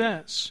what He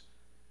says.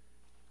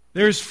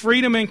 There's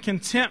freedom and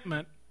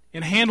contentment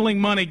in handling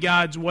money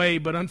God's way,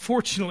 but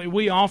unfortunately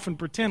we often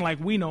pretend like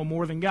we know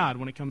more than God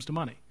when it comes to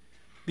money.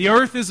 The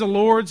earth is the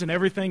Lord's and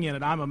everything in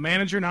it. I'm a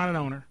manager, not an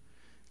owner,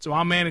 so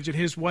I'll manage it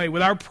His way.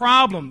 With our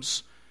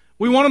problems,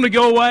 we want them to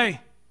go away.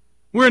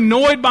 We're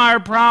annoyed by our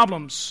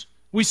problems.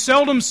 We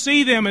seldom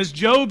see them as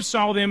Job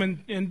saw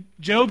them in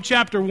Job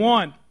chapter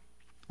 1.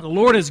 The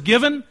Lord has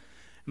given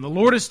and the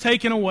Lord has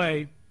taken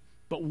away,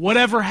 but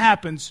whatever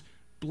happens,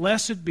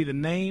 blessed be the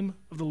name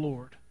of the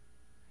Lord.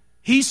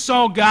 He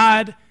saw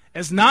God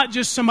as not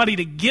just somebody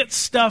to get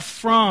stuff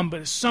from,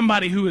 but as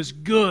somebody who is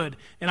good,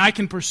 and I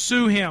can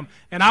pursue Him,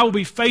 and I will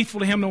be faithful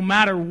to Him no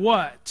matter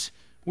what.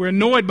 We're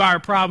annoyed by our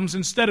problems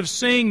instead of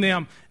seeing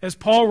them, as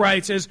Paul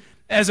writes,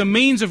 as a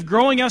means of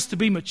growing us to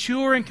be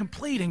mature and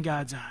complete in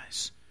God's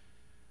eyes.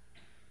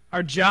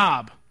 Our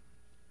job.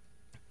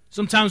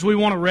 Sometimes we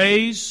want a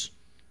raise.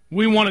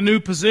 We want a new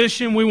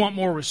position. We want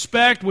more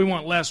respect. We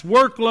want less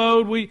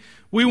workload.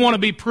 We want to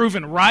be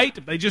proven right.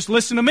 If they just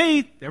listen to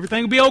me,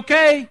 everything will be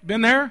okay. Been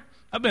there?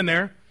 I've been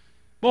there.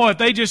 Boy, if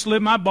they just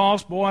live my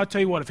boss, boy, I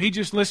tell you what, if he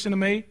just listened to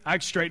me, I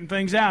could straighten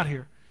things out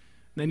here.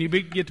 Then you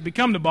get to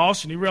become the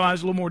boss, and you realize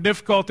it's a little more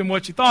difficult than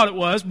what you thought it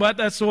was, but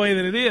that's the way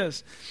that it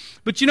is.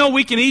 But you know,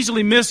 we can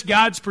easily miss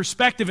God's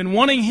perspective in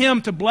wanting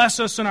Him to bless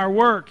us in our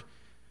work.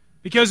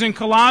 Because in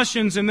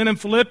Colossians and then in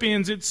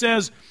Philippians it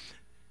says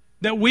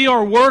that we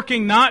are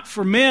working not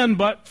for men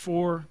but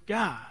for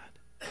God.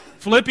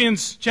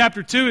 Philippians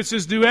chapter 2 it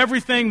says, do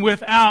everything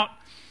without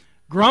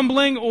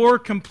grumbling or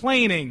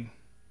complaining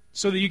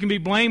so that you can be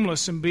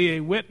blameless and be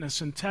a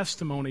witness and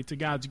testimony to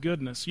God's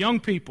goodness.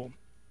 Young people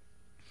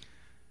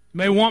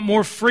may want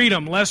more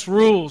freedom, less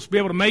rules, be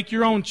able to make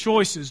your own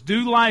choices,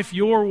 do life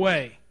your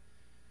way.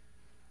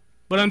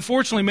 But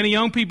unfortunately many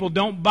young people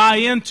don't buy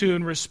into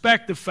and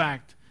respect the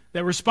fact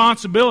that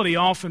responsibility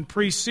often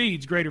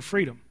precedes greater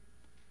freedom.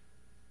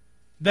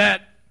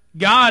 That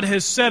God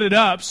has set it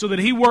up so that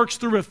He works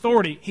through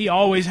authority. He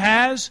always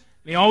has,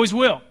 and He always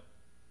will.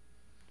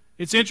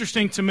 It's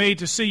interesting to me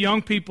to see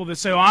young people that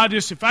say,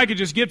 if I could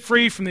just get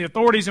free from the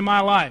authorities in my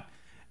life.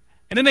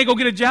 And then they go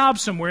get a job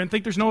somewhere and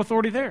think there's no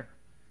authority there.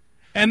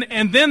 And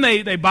then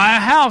they buy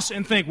a house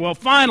and think, well,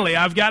 finally,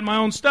 I've got my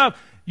own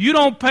stuff. You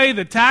don't pay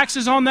the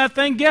taxes on that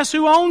thing, guess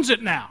who owns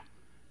it now?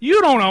 You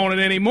don't own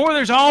it anymore.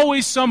 There's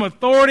always some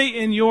authority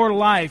in your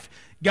life.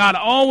 God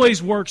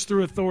always works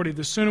through authority.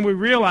 The sooner we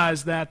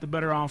realize that, the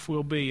better off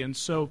we'll be. And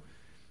so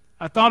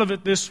I thought of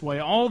it this way.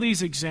 All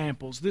these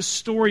examples, this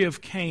story of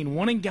Cain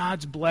wanting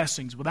God's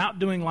blessings without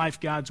doing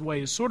life God's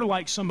way is sort of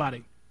like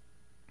somebody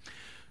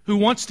who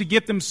wants to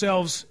get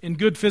themselves in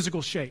good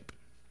physical shape.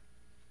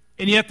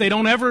 And yet they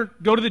don't ever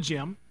go to the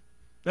gym.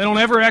 They don't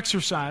ever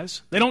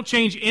exercise. They don't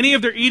change any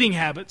of their eating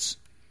habits.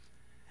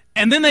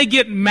 And then they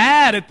get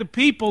mad at the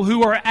people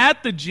who are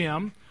at the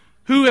gym,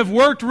 who have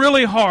worked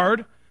really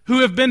hard, who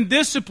have been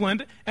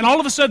disciplined, and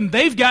all of a sudden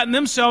they've gotten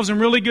themselves in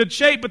really good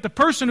shape, but the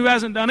person who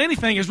hasn't done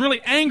anything is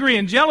really angry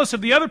and jealous of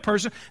the other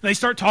person, and they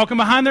start talking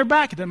behind their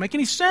back. It doesn't make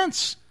any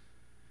sense.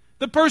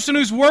 The person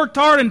who's worked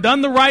hard and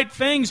done the right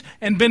things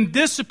and been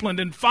disciplined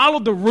and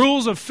followed the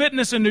rules of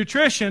fitness and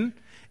nutrition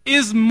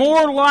is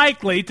more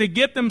likely to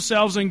get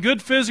themselves in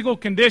good physical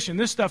condition.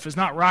 This stuff is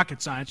not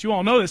rocket science. You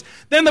all know this.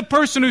 Than the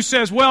person who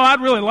says, well,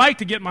 I'd really like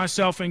to get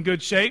myself in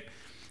good shape,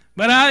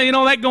 but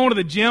that going to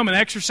the gym and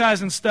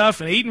exercising stuff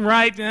and eating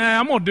right,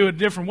 I'm going to do it a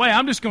different way.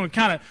 I'm just going to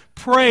kind of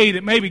pray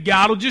that maybe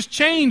God will just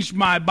change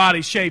my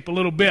body shape a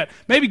little bit.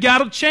 Maybe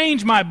God will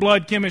change my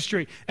blood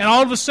chemistry, and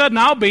all of a sudden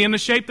I'll be in the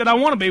shape that I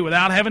want to be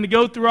without having to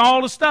go through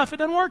all the stuff. It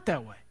doesn't work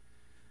that way.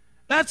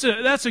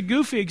 That's a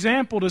goofy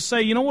example to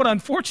say, you know what,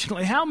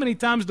 unfortunately, how many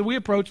times do we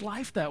approach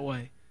life that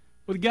way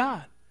with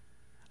God?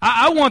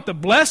 I want the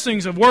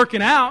blessings of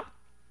working out,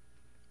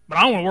 but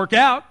I don't want to work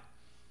out.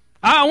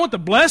 I want the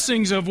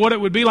blessings of what it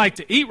would be like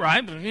to eat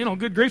right, but,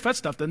 good grief, that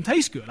stuff doesn't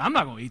taste good. I'm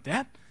not going to eat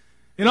that.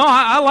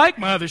 I like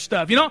my other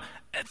stuff.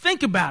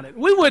 Think about it.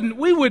 We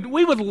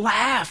would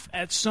laugh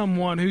at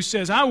someone who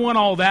says, I want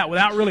all that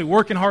without really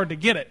working hard to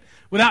get it,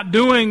 without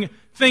doing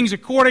things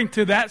according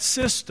to that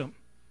system.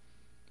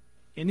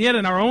 And yet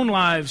in our own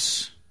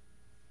lives,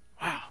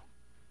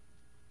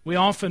 we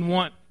often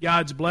want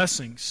God's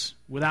blessings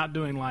without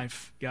doing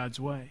life God's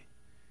way.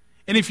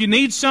 And if you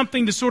need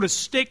something to sort of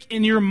stick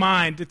in your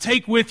mind to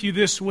take with you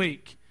this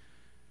week,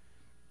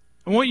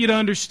 I want you to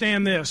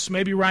understand this.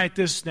 Maybe write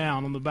this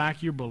down on the back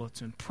of your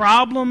bulletin.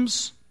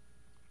 Problems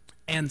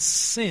and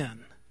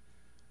sin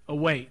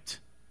await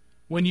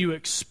when you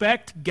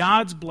expect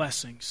God's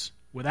blessings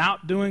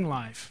without doing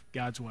life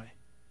God's way.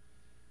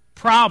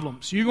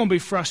 Problems. You're going to be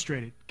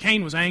frustrated.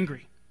 Cain was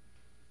angry.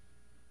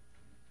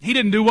 He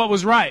didn't do what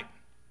was right.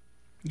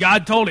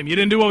 God told him, you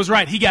didn't do what was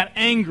right. He got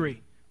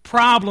angry.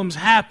 Problems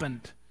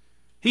happened.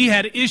 He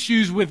had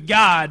issues with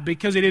God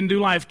because he didn't do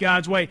life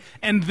God's way.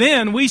 And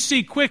then we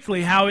see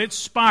quickly how it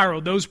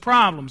spiraled, those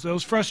problems,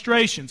 those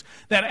frustrations.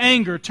 That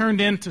anger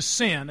turned into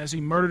sin as he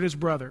murdered his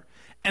brother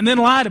and then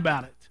lied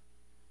about it.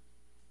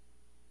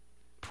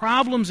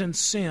 Problems and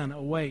sin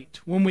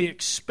await when we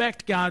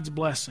expect God's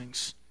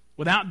blessings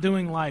without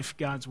doing life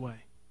God's way.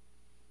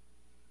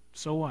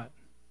 So what?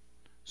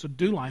 So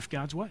do life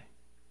God's way.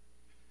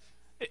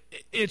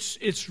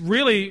 It's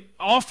really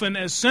often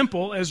as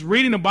simple as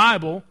reading the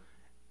Bible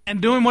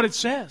and doing what it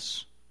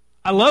says.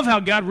 I love how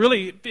God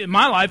really, in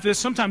my life,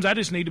 sometimes I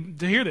just need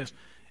to hear this.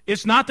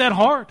 It's not that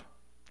hard.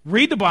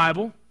 Read the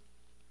Bible,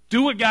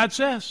 do what God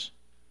says.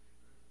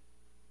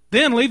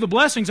 Then leave the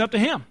blessings up to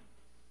Him.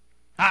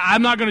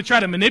 I'm not going to try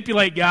to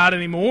manipulate God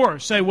anymore or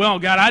say, well,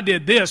 God, I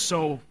did this,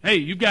 so, hey,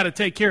 you've got to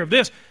take care of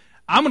this.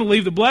 I'm going to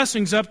leave the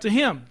blessings up to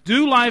Him.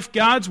 Do life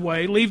God's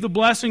way. Leave the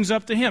blessings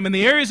up to Him. In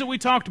the areas that we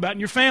talked about in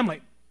your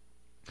family,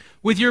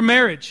 with your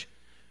marriage,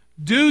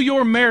 do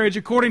your marriage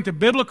according to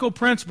biblical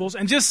principles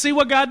and just see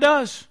what God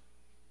does.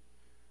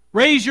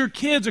 Raise your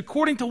kids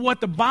according to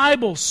what the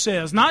Bible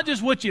says, not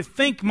just what you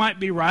think might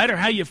be right or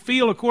how you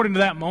feel according to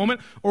that moment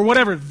or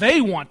whatever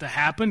they want to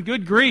happen.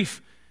 Good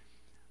grief.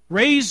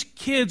 Raise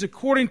kids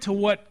according to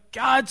what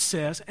God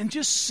says and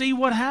just see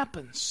what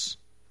happens.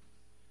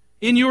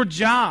 In your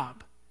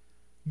job,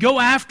 go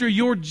after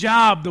your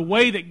job the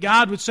way that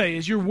God would say,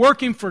 as you're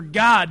working for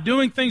God,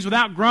 doing things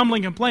without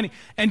grumbling, complaining,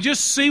 and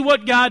just see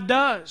what God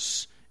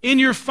does. In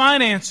your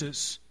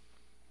finances,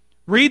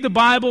 read the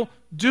Bible,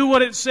 do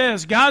what it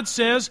says. God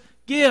says,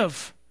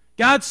 give.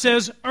 God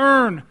says,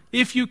 earn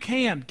if you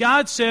can.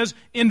 God says,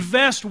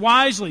 invest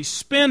wisely,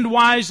 spend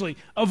wisely,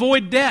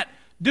 avoid debt.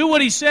 Do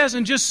what He says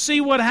and just see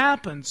what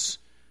happens.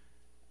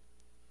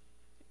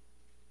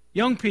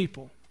 Young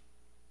people,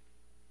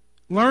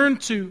 learn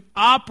to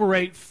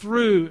operate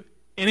through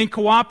and in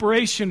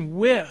cooperation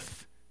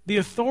with the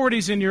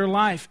authorities in your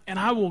life, and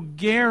I will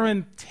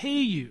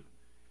guarantee you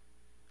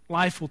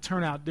life will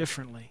turn out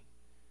differently.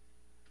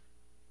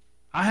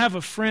 I have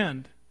a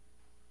friend,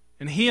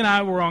 and he and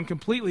I were on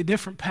completely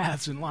different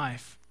paths in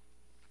life.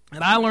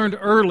 And I learned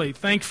early,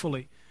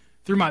 thankfully,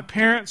 through my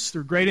parents,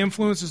 through great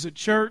influences at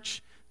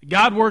church,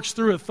 God works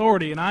through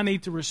authority, and I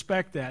need to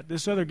respect that.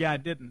 This other guy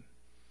didn't.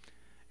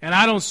 And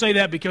I don't say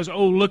that because,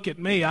 oh, look at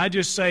me. I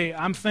just say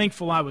I'm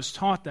thankful I was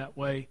taught that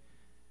way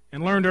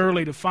and learned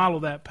early to follow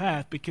that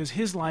path because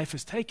his life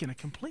has taken a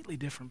completely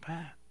different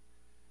path.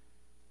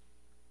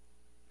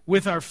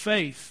 With our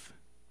faith,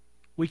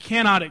 we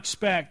cannot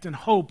expect and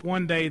hope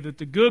one day that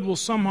the good will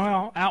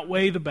somehow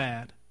outweigh the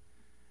bad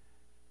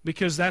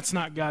because that's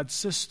not God's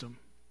system.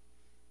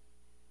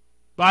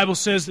 The Bible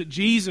says that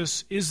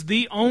Jesus is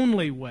the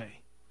only way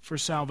for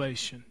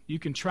salvation. You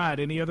can try it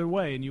any other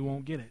way and you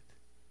won't get it.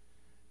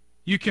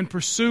 You can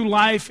pursue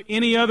life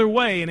any other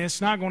way and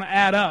it's not going to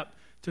add up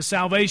to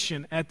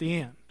salvation at the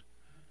end.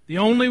 The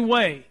only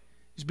way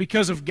is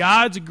because of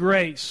God's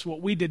grace.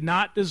 What we did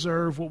not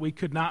deserve, what we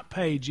could not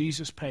pay,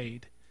 Jesus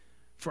paid.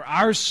 For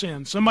our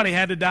sins, somebody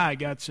had to die,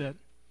 God said.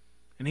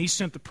 And He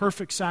sent the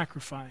perfect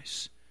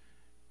sacrifice.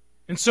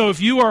 And so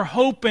if you are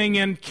hoping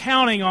and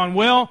counting on,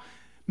 well,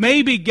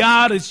 maybe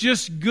God is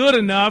just good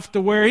enough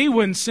to where He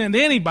wouldn't send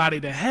anybody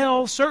to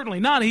hell, certainly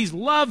not. He's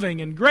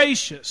loving and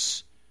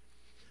gracious.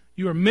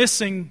 You are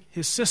missing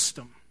His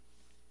system.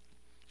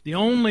 The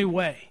only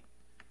way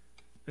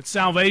that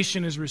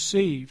salvation is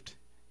received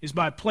is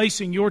by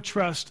placing your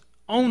trust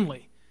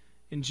only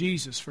in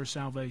Jesus for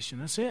salvation.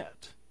 That's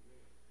it.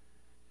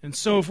 And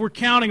so if we're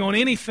counting on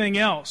anything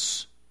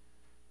else,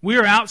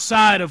 we're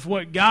outside of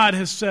what God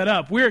has set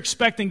up. We're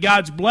expecting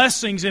God's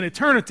blessings in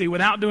eternity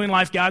without doing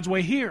life God's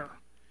way here.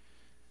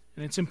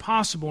 And it's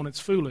impossible and it's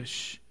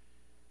foolish.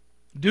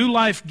 Do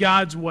life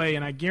God's way,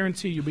 and I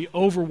guarantee you'll be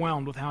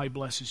overwhelmed with how He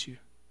blesses you.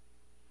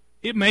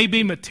 It may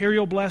be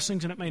material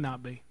blessings, and it may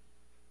not be.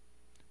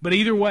 But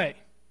either way,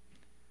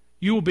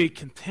 you will be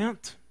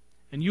content,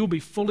 and you will be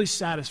fully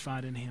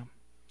satisfied in Him.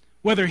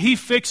 Whether He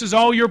fixes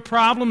all your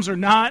problems or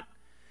not,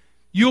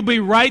 you'll be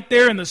right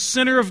there in the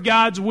center of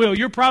God's will.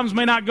 Your problems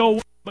may not go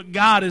away, but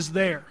God is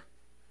there.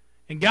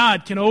 And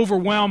God can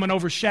overwhelm and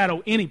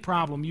overshadow any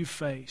problem you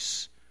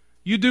face.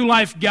 You do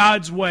life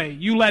God's way.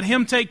 You let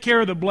Him take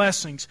care of the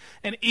blessings.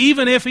 And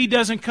even if He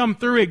doesn't come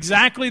through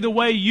exactly the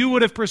way you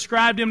would have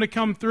prescribed Him to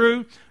come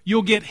through,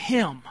 you'll get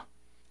Him,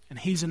 and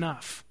He's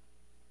enough.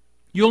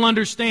 You'll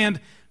understand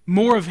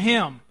more of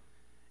Him,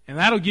 and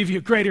that'll give you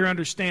a greater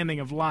understanding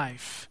of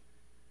life.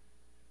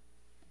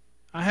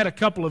 I had a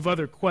couple of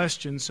other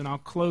questions, and I'll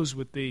close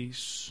with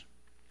these.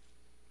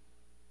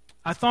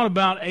 I thought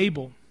about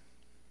Abel.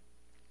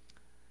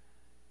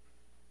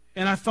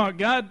 And I thought,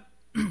 God,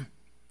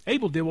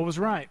 Abel did what was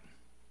right.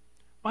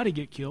 Why did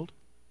he get killed?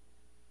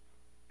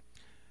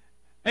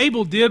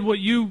 Abel did what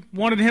you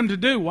wanted him to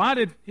do. Why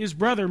did his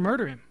brother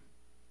murder him?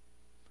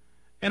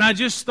 And I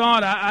just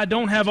thought, I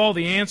don't have all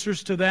the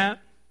answers to that.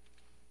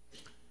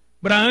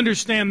 But I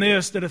understand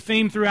this, that a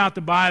theme throughout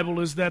the Bible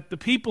is that the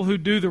people who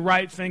do the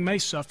right thing may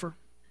suffer.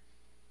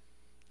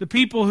 The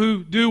people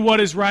who do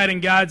what is right in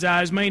God's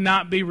eyes may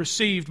not be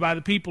received by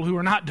the people who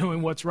are not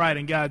doing what's right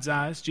in God's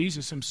eyes.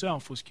 Jesus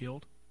himself was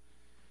killed.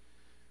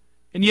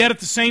 And yet at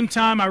the same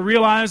time, I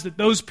realize that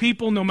those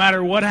people, no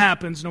matter what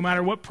happens, no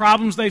matter what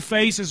problems they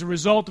face as a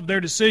result of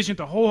their decision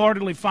to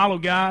wholeheartedly follow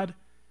God,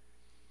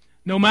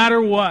 no matter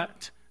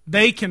what,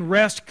 they can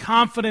rest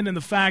confident in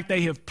the fact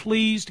they have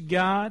pleased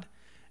God.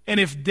 And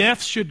if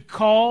death should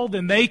call,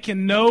 then they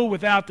can know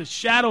without the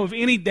shadow of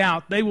any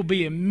doubt they will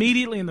be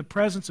immediately in the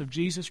presence of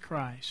Jesus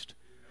Christ.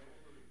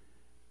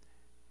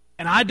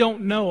 And I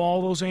don't know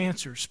all those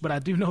answers, but I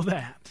do know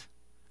that.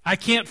 I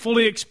can't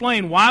fully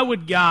explain why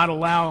would God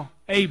allow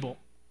Abel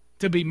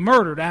to be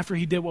murdered after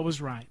he did what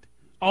was right.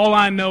 All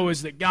I know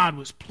is that God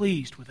was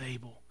pleased with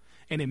Abel,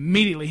 and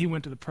immediately he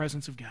went to the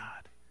presence of God.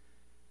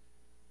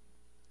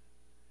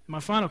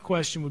 My final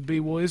question would be,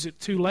 well, is it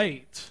too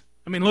late?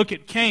 I mean, look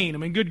at Cain. I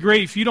mean, good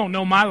grief, you don't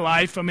know my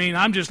life. I mean,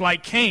 I'm just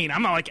like Cain.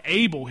 I'm not like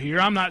Abel here.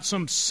 I'm not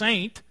some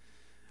saint.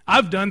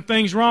 I've done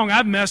things wrong.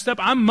 I've messed up.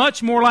 I'm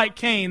much more like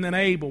Cain than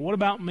Abel. What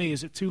about me?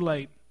 Is it too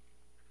late?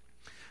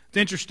 It's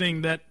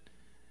interesting that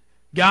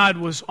God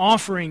was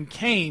offering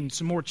Cain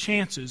some more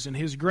chances in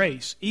his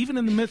grace, even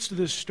in the midst of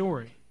this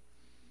story.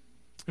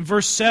 In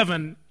verse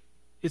 7,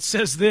 it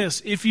says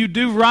this, if you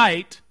do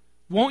right,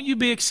 won't you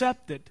be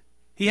accepted?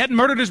 He hadn't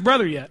murdered his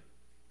brother yet,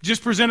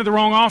 just presented the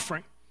wrong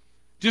offering,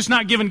 just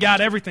not giving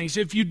God everything. He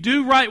said, if you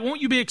do right,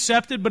 won't you be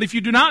accepted? But if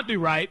you do not do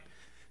right,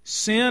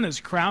 sin is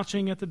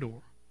crouching at the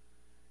door.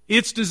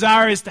 Its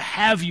desire is to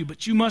have you,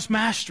 but you must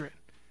master it.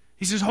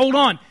 He says, hold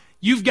on,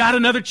 you've got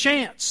another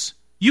chance.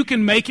 You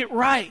can make it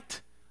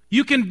right.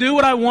 You can do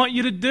what I want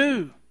you to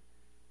do.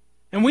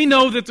 And we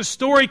know that the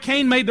story,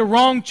 Cain made the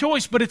wrong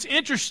choice, but it's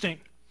interesting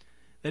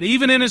that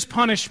even in his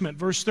punishment,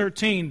 verse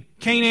 13,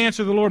 Cain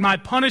answered the Lord, my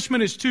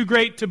punishment is too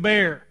great to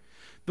bear.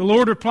 The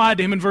Lord replied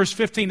to him in verse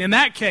 15, in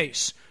that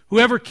case,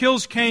 whoever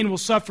kills Cain will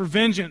suffer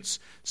vengeance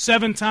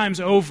 7 times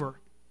over.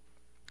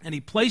 And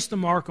he placed a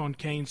mark on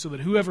Cain so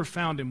that whoever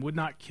found him would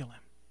not kill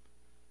him.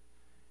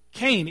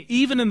 Cain,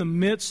 even in the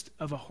midst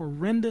of a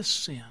horrendous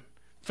sin,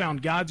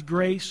 found God's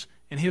grace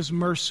and his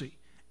mercy.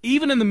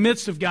 Even in the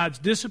midst of God's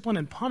discipline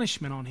and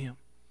punishment on him,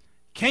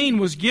 Cain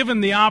was given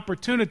the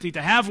opportunity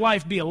to have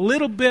life be a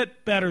little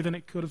bit better than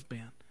it could have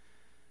been.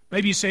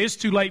 Maybe you say, it's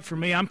too late for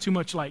me. I'm too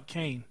much like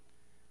Cain.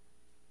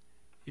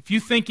 If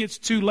you think it's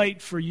too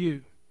late for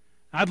you,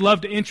 I'd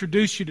love to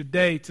introduce you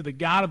today to the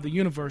God of the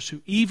universe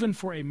who even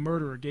for a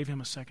murderer gave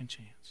him a second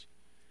chance.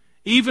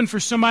 Even for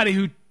somebody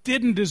who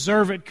didn't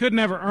deserve it, could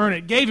never earn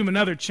it, gave him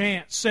another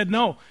chance, said,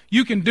 no,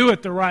 you can do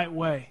it the right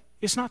way.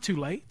 It's not too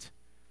late.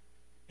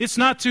 It's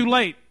not too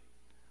late.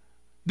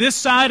 This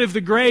side of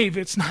the grave,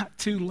 it's not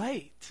too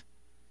late.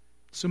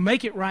 So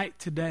make it right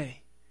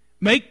today.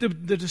 Make the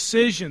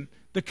decision,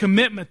 the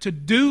commitment to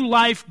do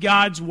life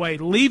God's way,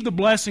 to leave the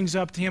blessings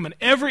up to him in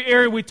every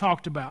area we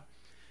talked about.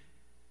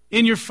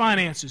 In your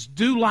finances,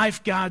 do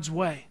life God's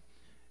way.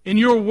 In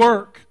your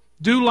work,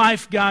 do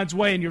life God's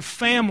way. In your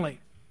family,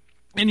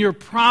 in your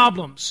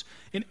problems,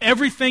 in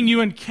everything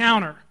you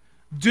encounter,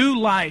 do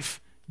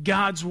life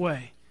God's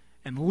way.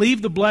 And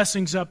leave the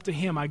blessings up to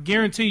him. I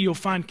guarantee you'll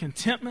find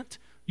contentment.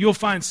 You'll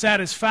find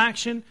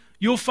satisfaction.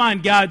 You'll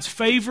find God's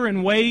favor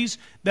in ways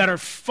that are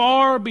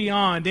far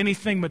beyond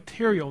anything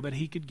material that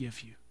he could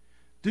give you.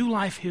 Do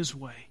life his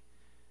way.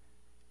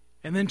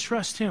 And then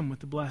trust him with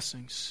the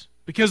blessings.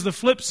 Because the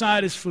flip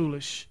side is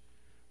foolish.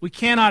 We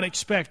cannot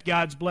expect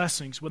God's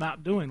blessings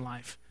without doing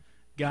life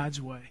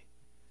God's way.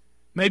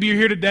 Maybe you're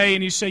here today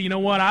and you say, you know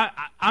what,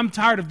 I'm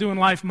tired of doing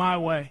life my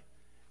way.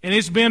 And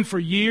it's been for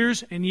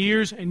years and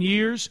years and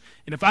years.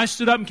 And if I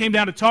stood up and came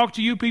down to talk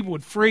to you, people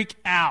would freak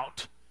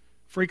out.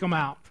 Freak them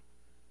out.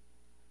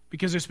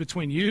 Because it's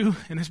between you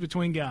and it's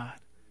between God.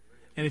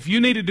 And if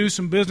you need to do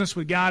some business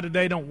with God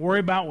today, don't worry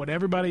about what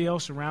everybody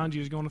else around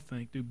you is going to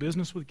think. Do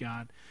business with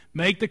God.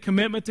 Make the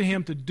commitment to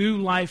him to do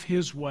life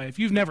his way. If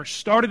you've never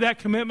started that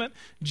commitment,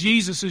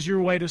 Jesus is your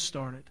way to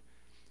start it.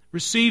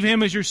 Receive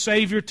him as your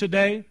Savior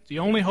today. It's the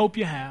only hope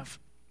you have.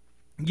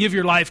 Give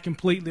your life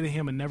completely to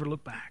him and never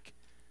look back.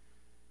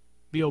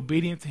 Be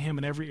obedient to him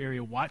in every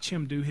area. Watch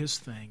him do his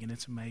thing, and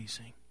it's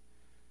amazing.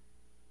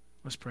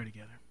 Let's pray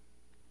together.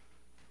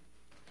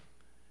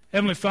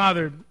 Heavenly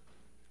Father,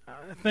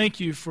 I thank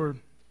you for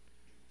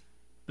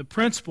the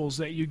principles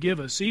that you give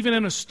us, even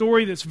in a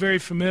story that's very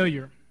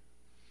familiar,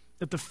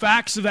 that the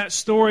facts of that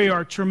story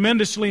are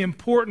tremendously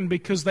important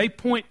because they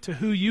point to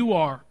who you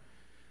are,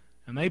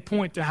 and they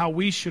point to how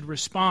we should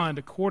respond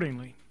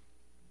accordingly.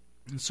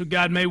 And so,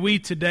 God, may we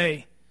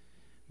today,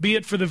 be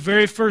it for the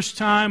very first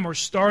time or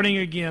starting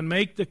again,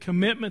 make the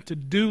commitment to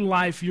do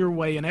life your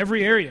way in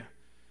every area.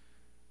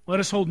 Let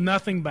us hold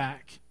nothing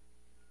back.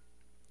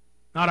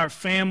 Not our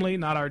family,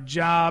 not our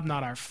job,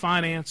 not our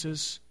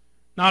finances,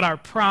 not our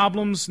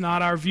problems,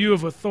 not our view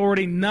of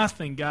authority,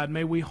 nothing, God,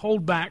 may we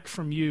hold back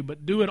from you,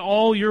 but do it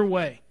all your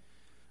way.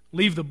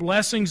 Leave the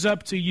blessings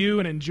up to you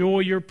and enjoy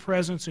your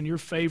presence and your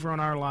favor on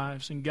our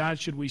lives. And God,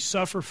 should we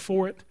suffer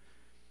for it,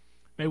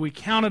 may we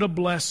count it a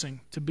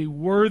blessing to be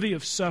worthy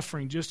of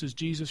suffering just as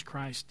Jesus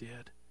Christ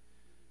did.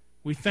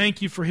 We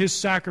thank you for his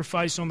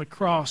sacrifice on the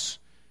cross,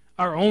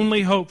 our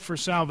only hope for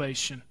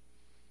salvation.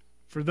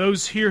 For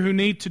those here who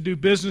need to do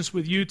business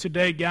with you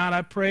today, God,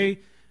 I pray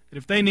that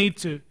if they need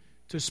to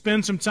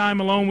spend some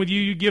time alone with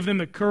you, you give them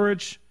the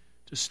courage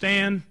to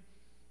stand,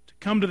 to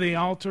come to the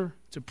altar,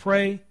 to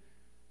pray,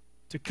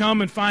 to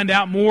come and find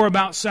out more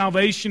about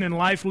salvation and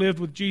life lived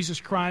with Jesus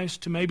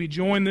Christ, to maybe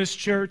join this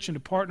church and to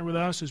partner with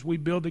us as we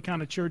build the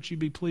kind of church you'd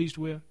be pleased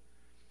with.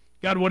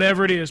 God,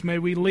 whatever it is, may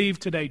we leave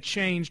today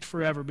changed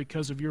forever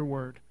because of your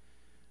word.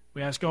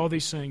 We ask all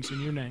these things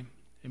in your name.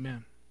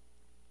 Amen.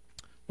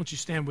 Won't you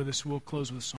stand with us? We'll close with a song.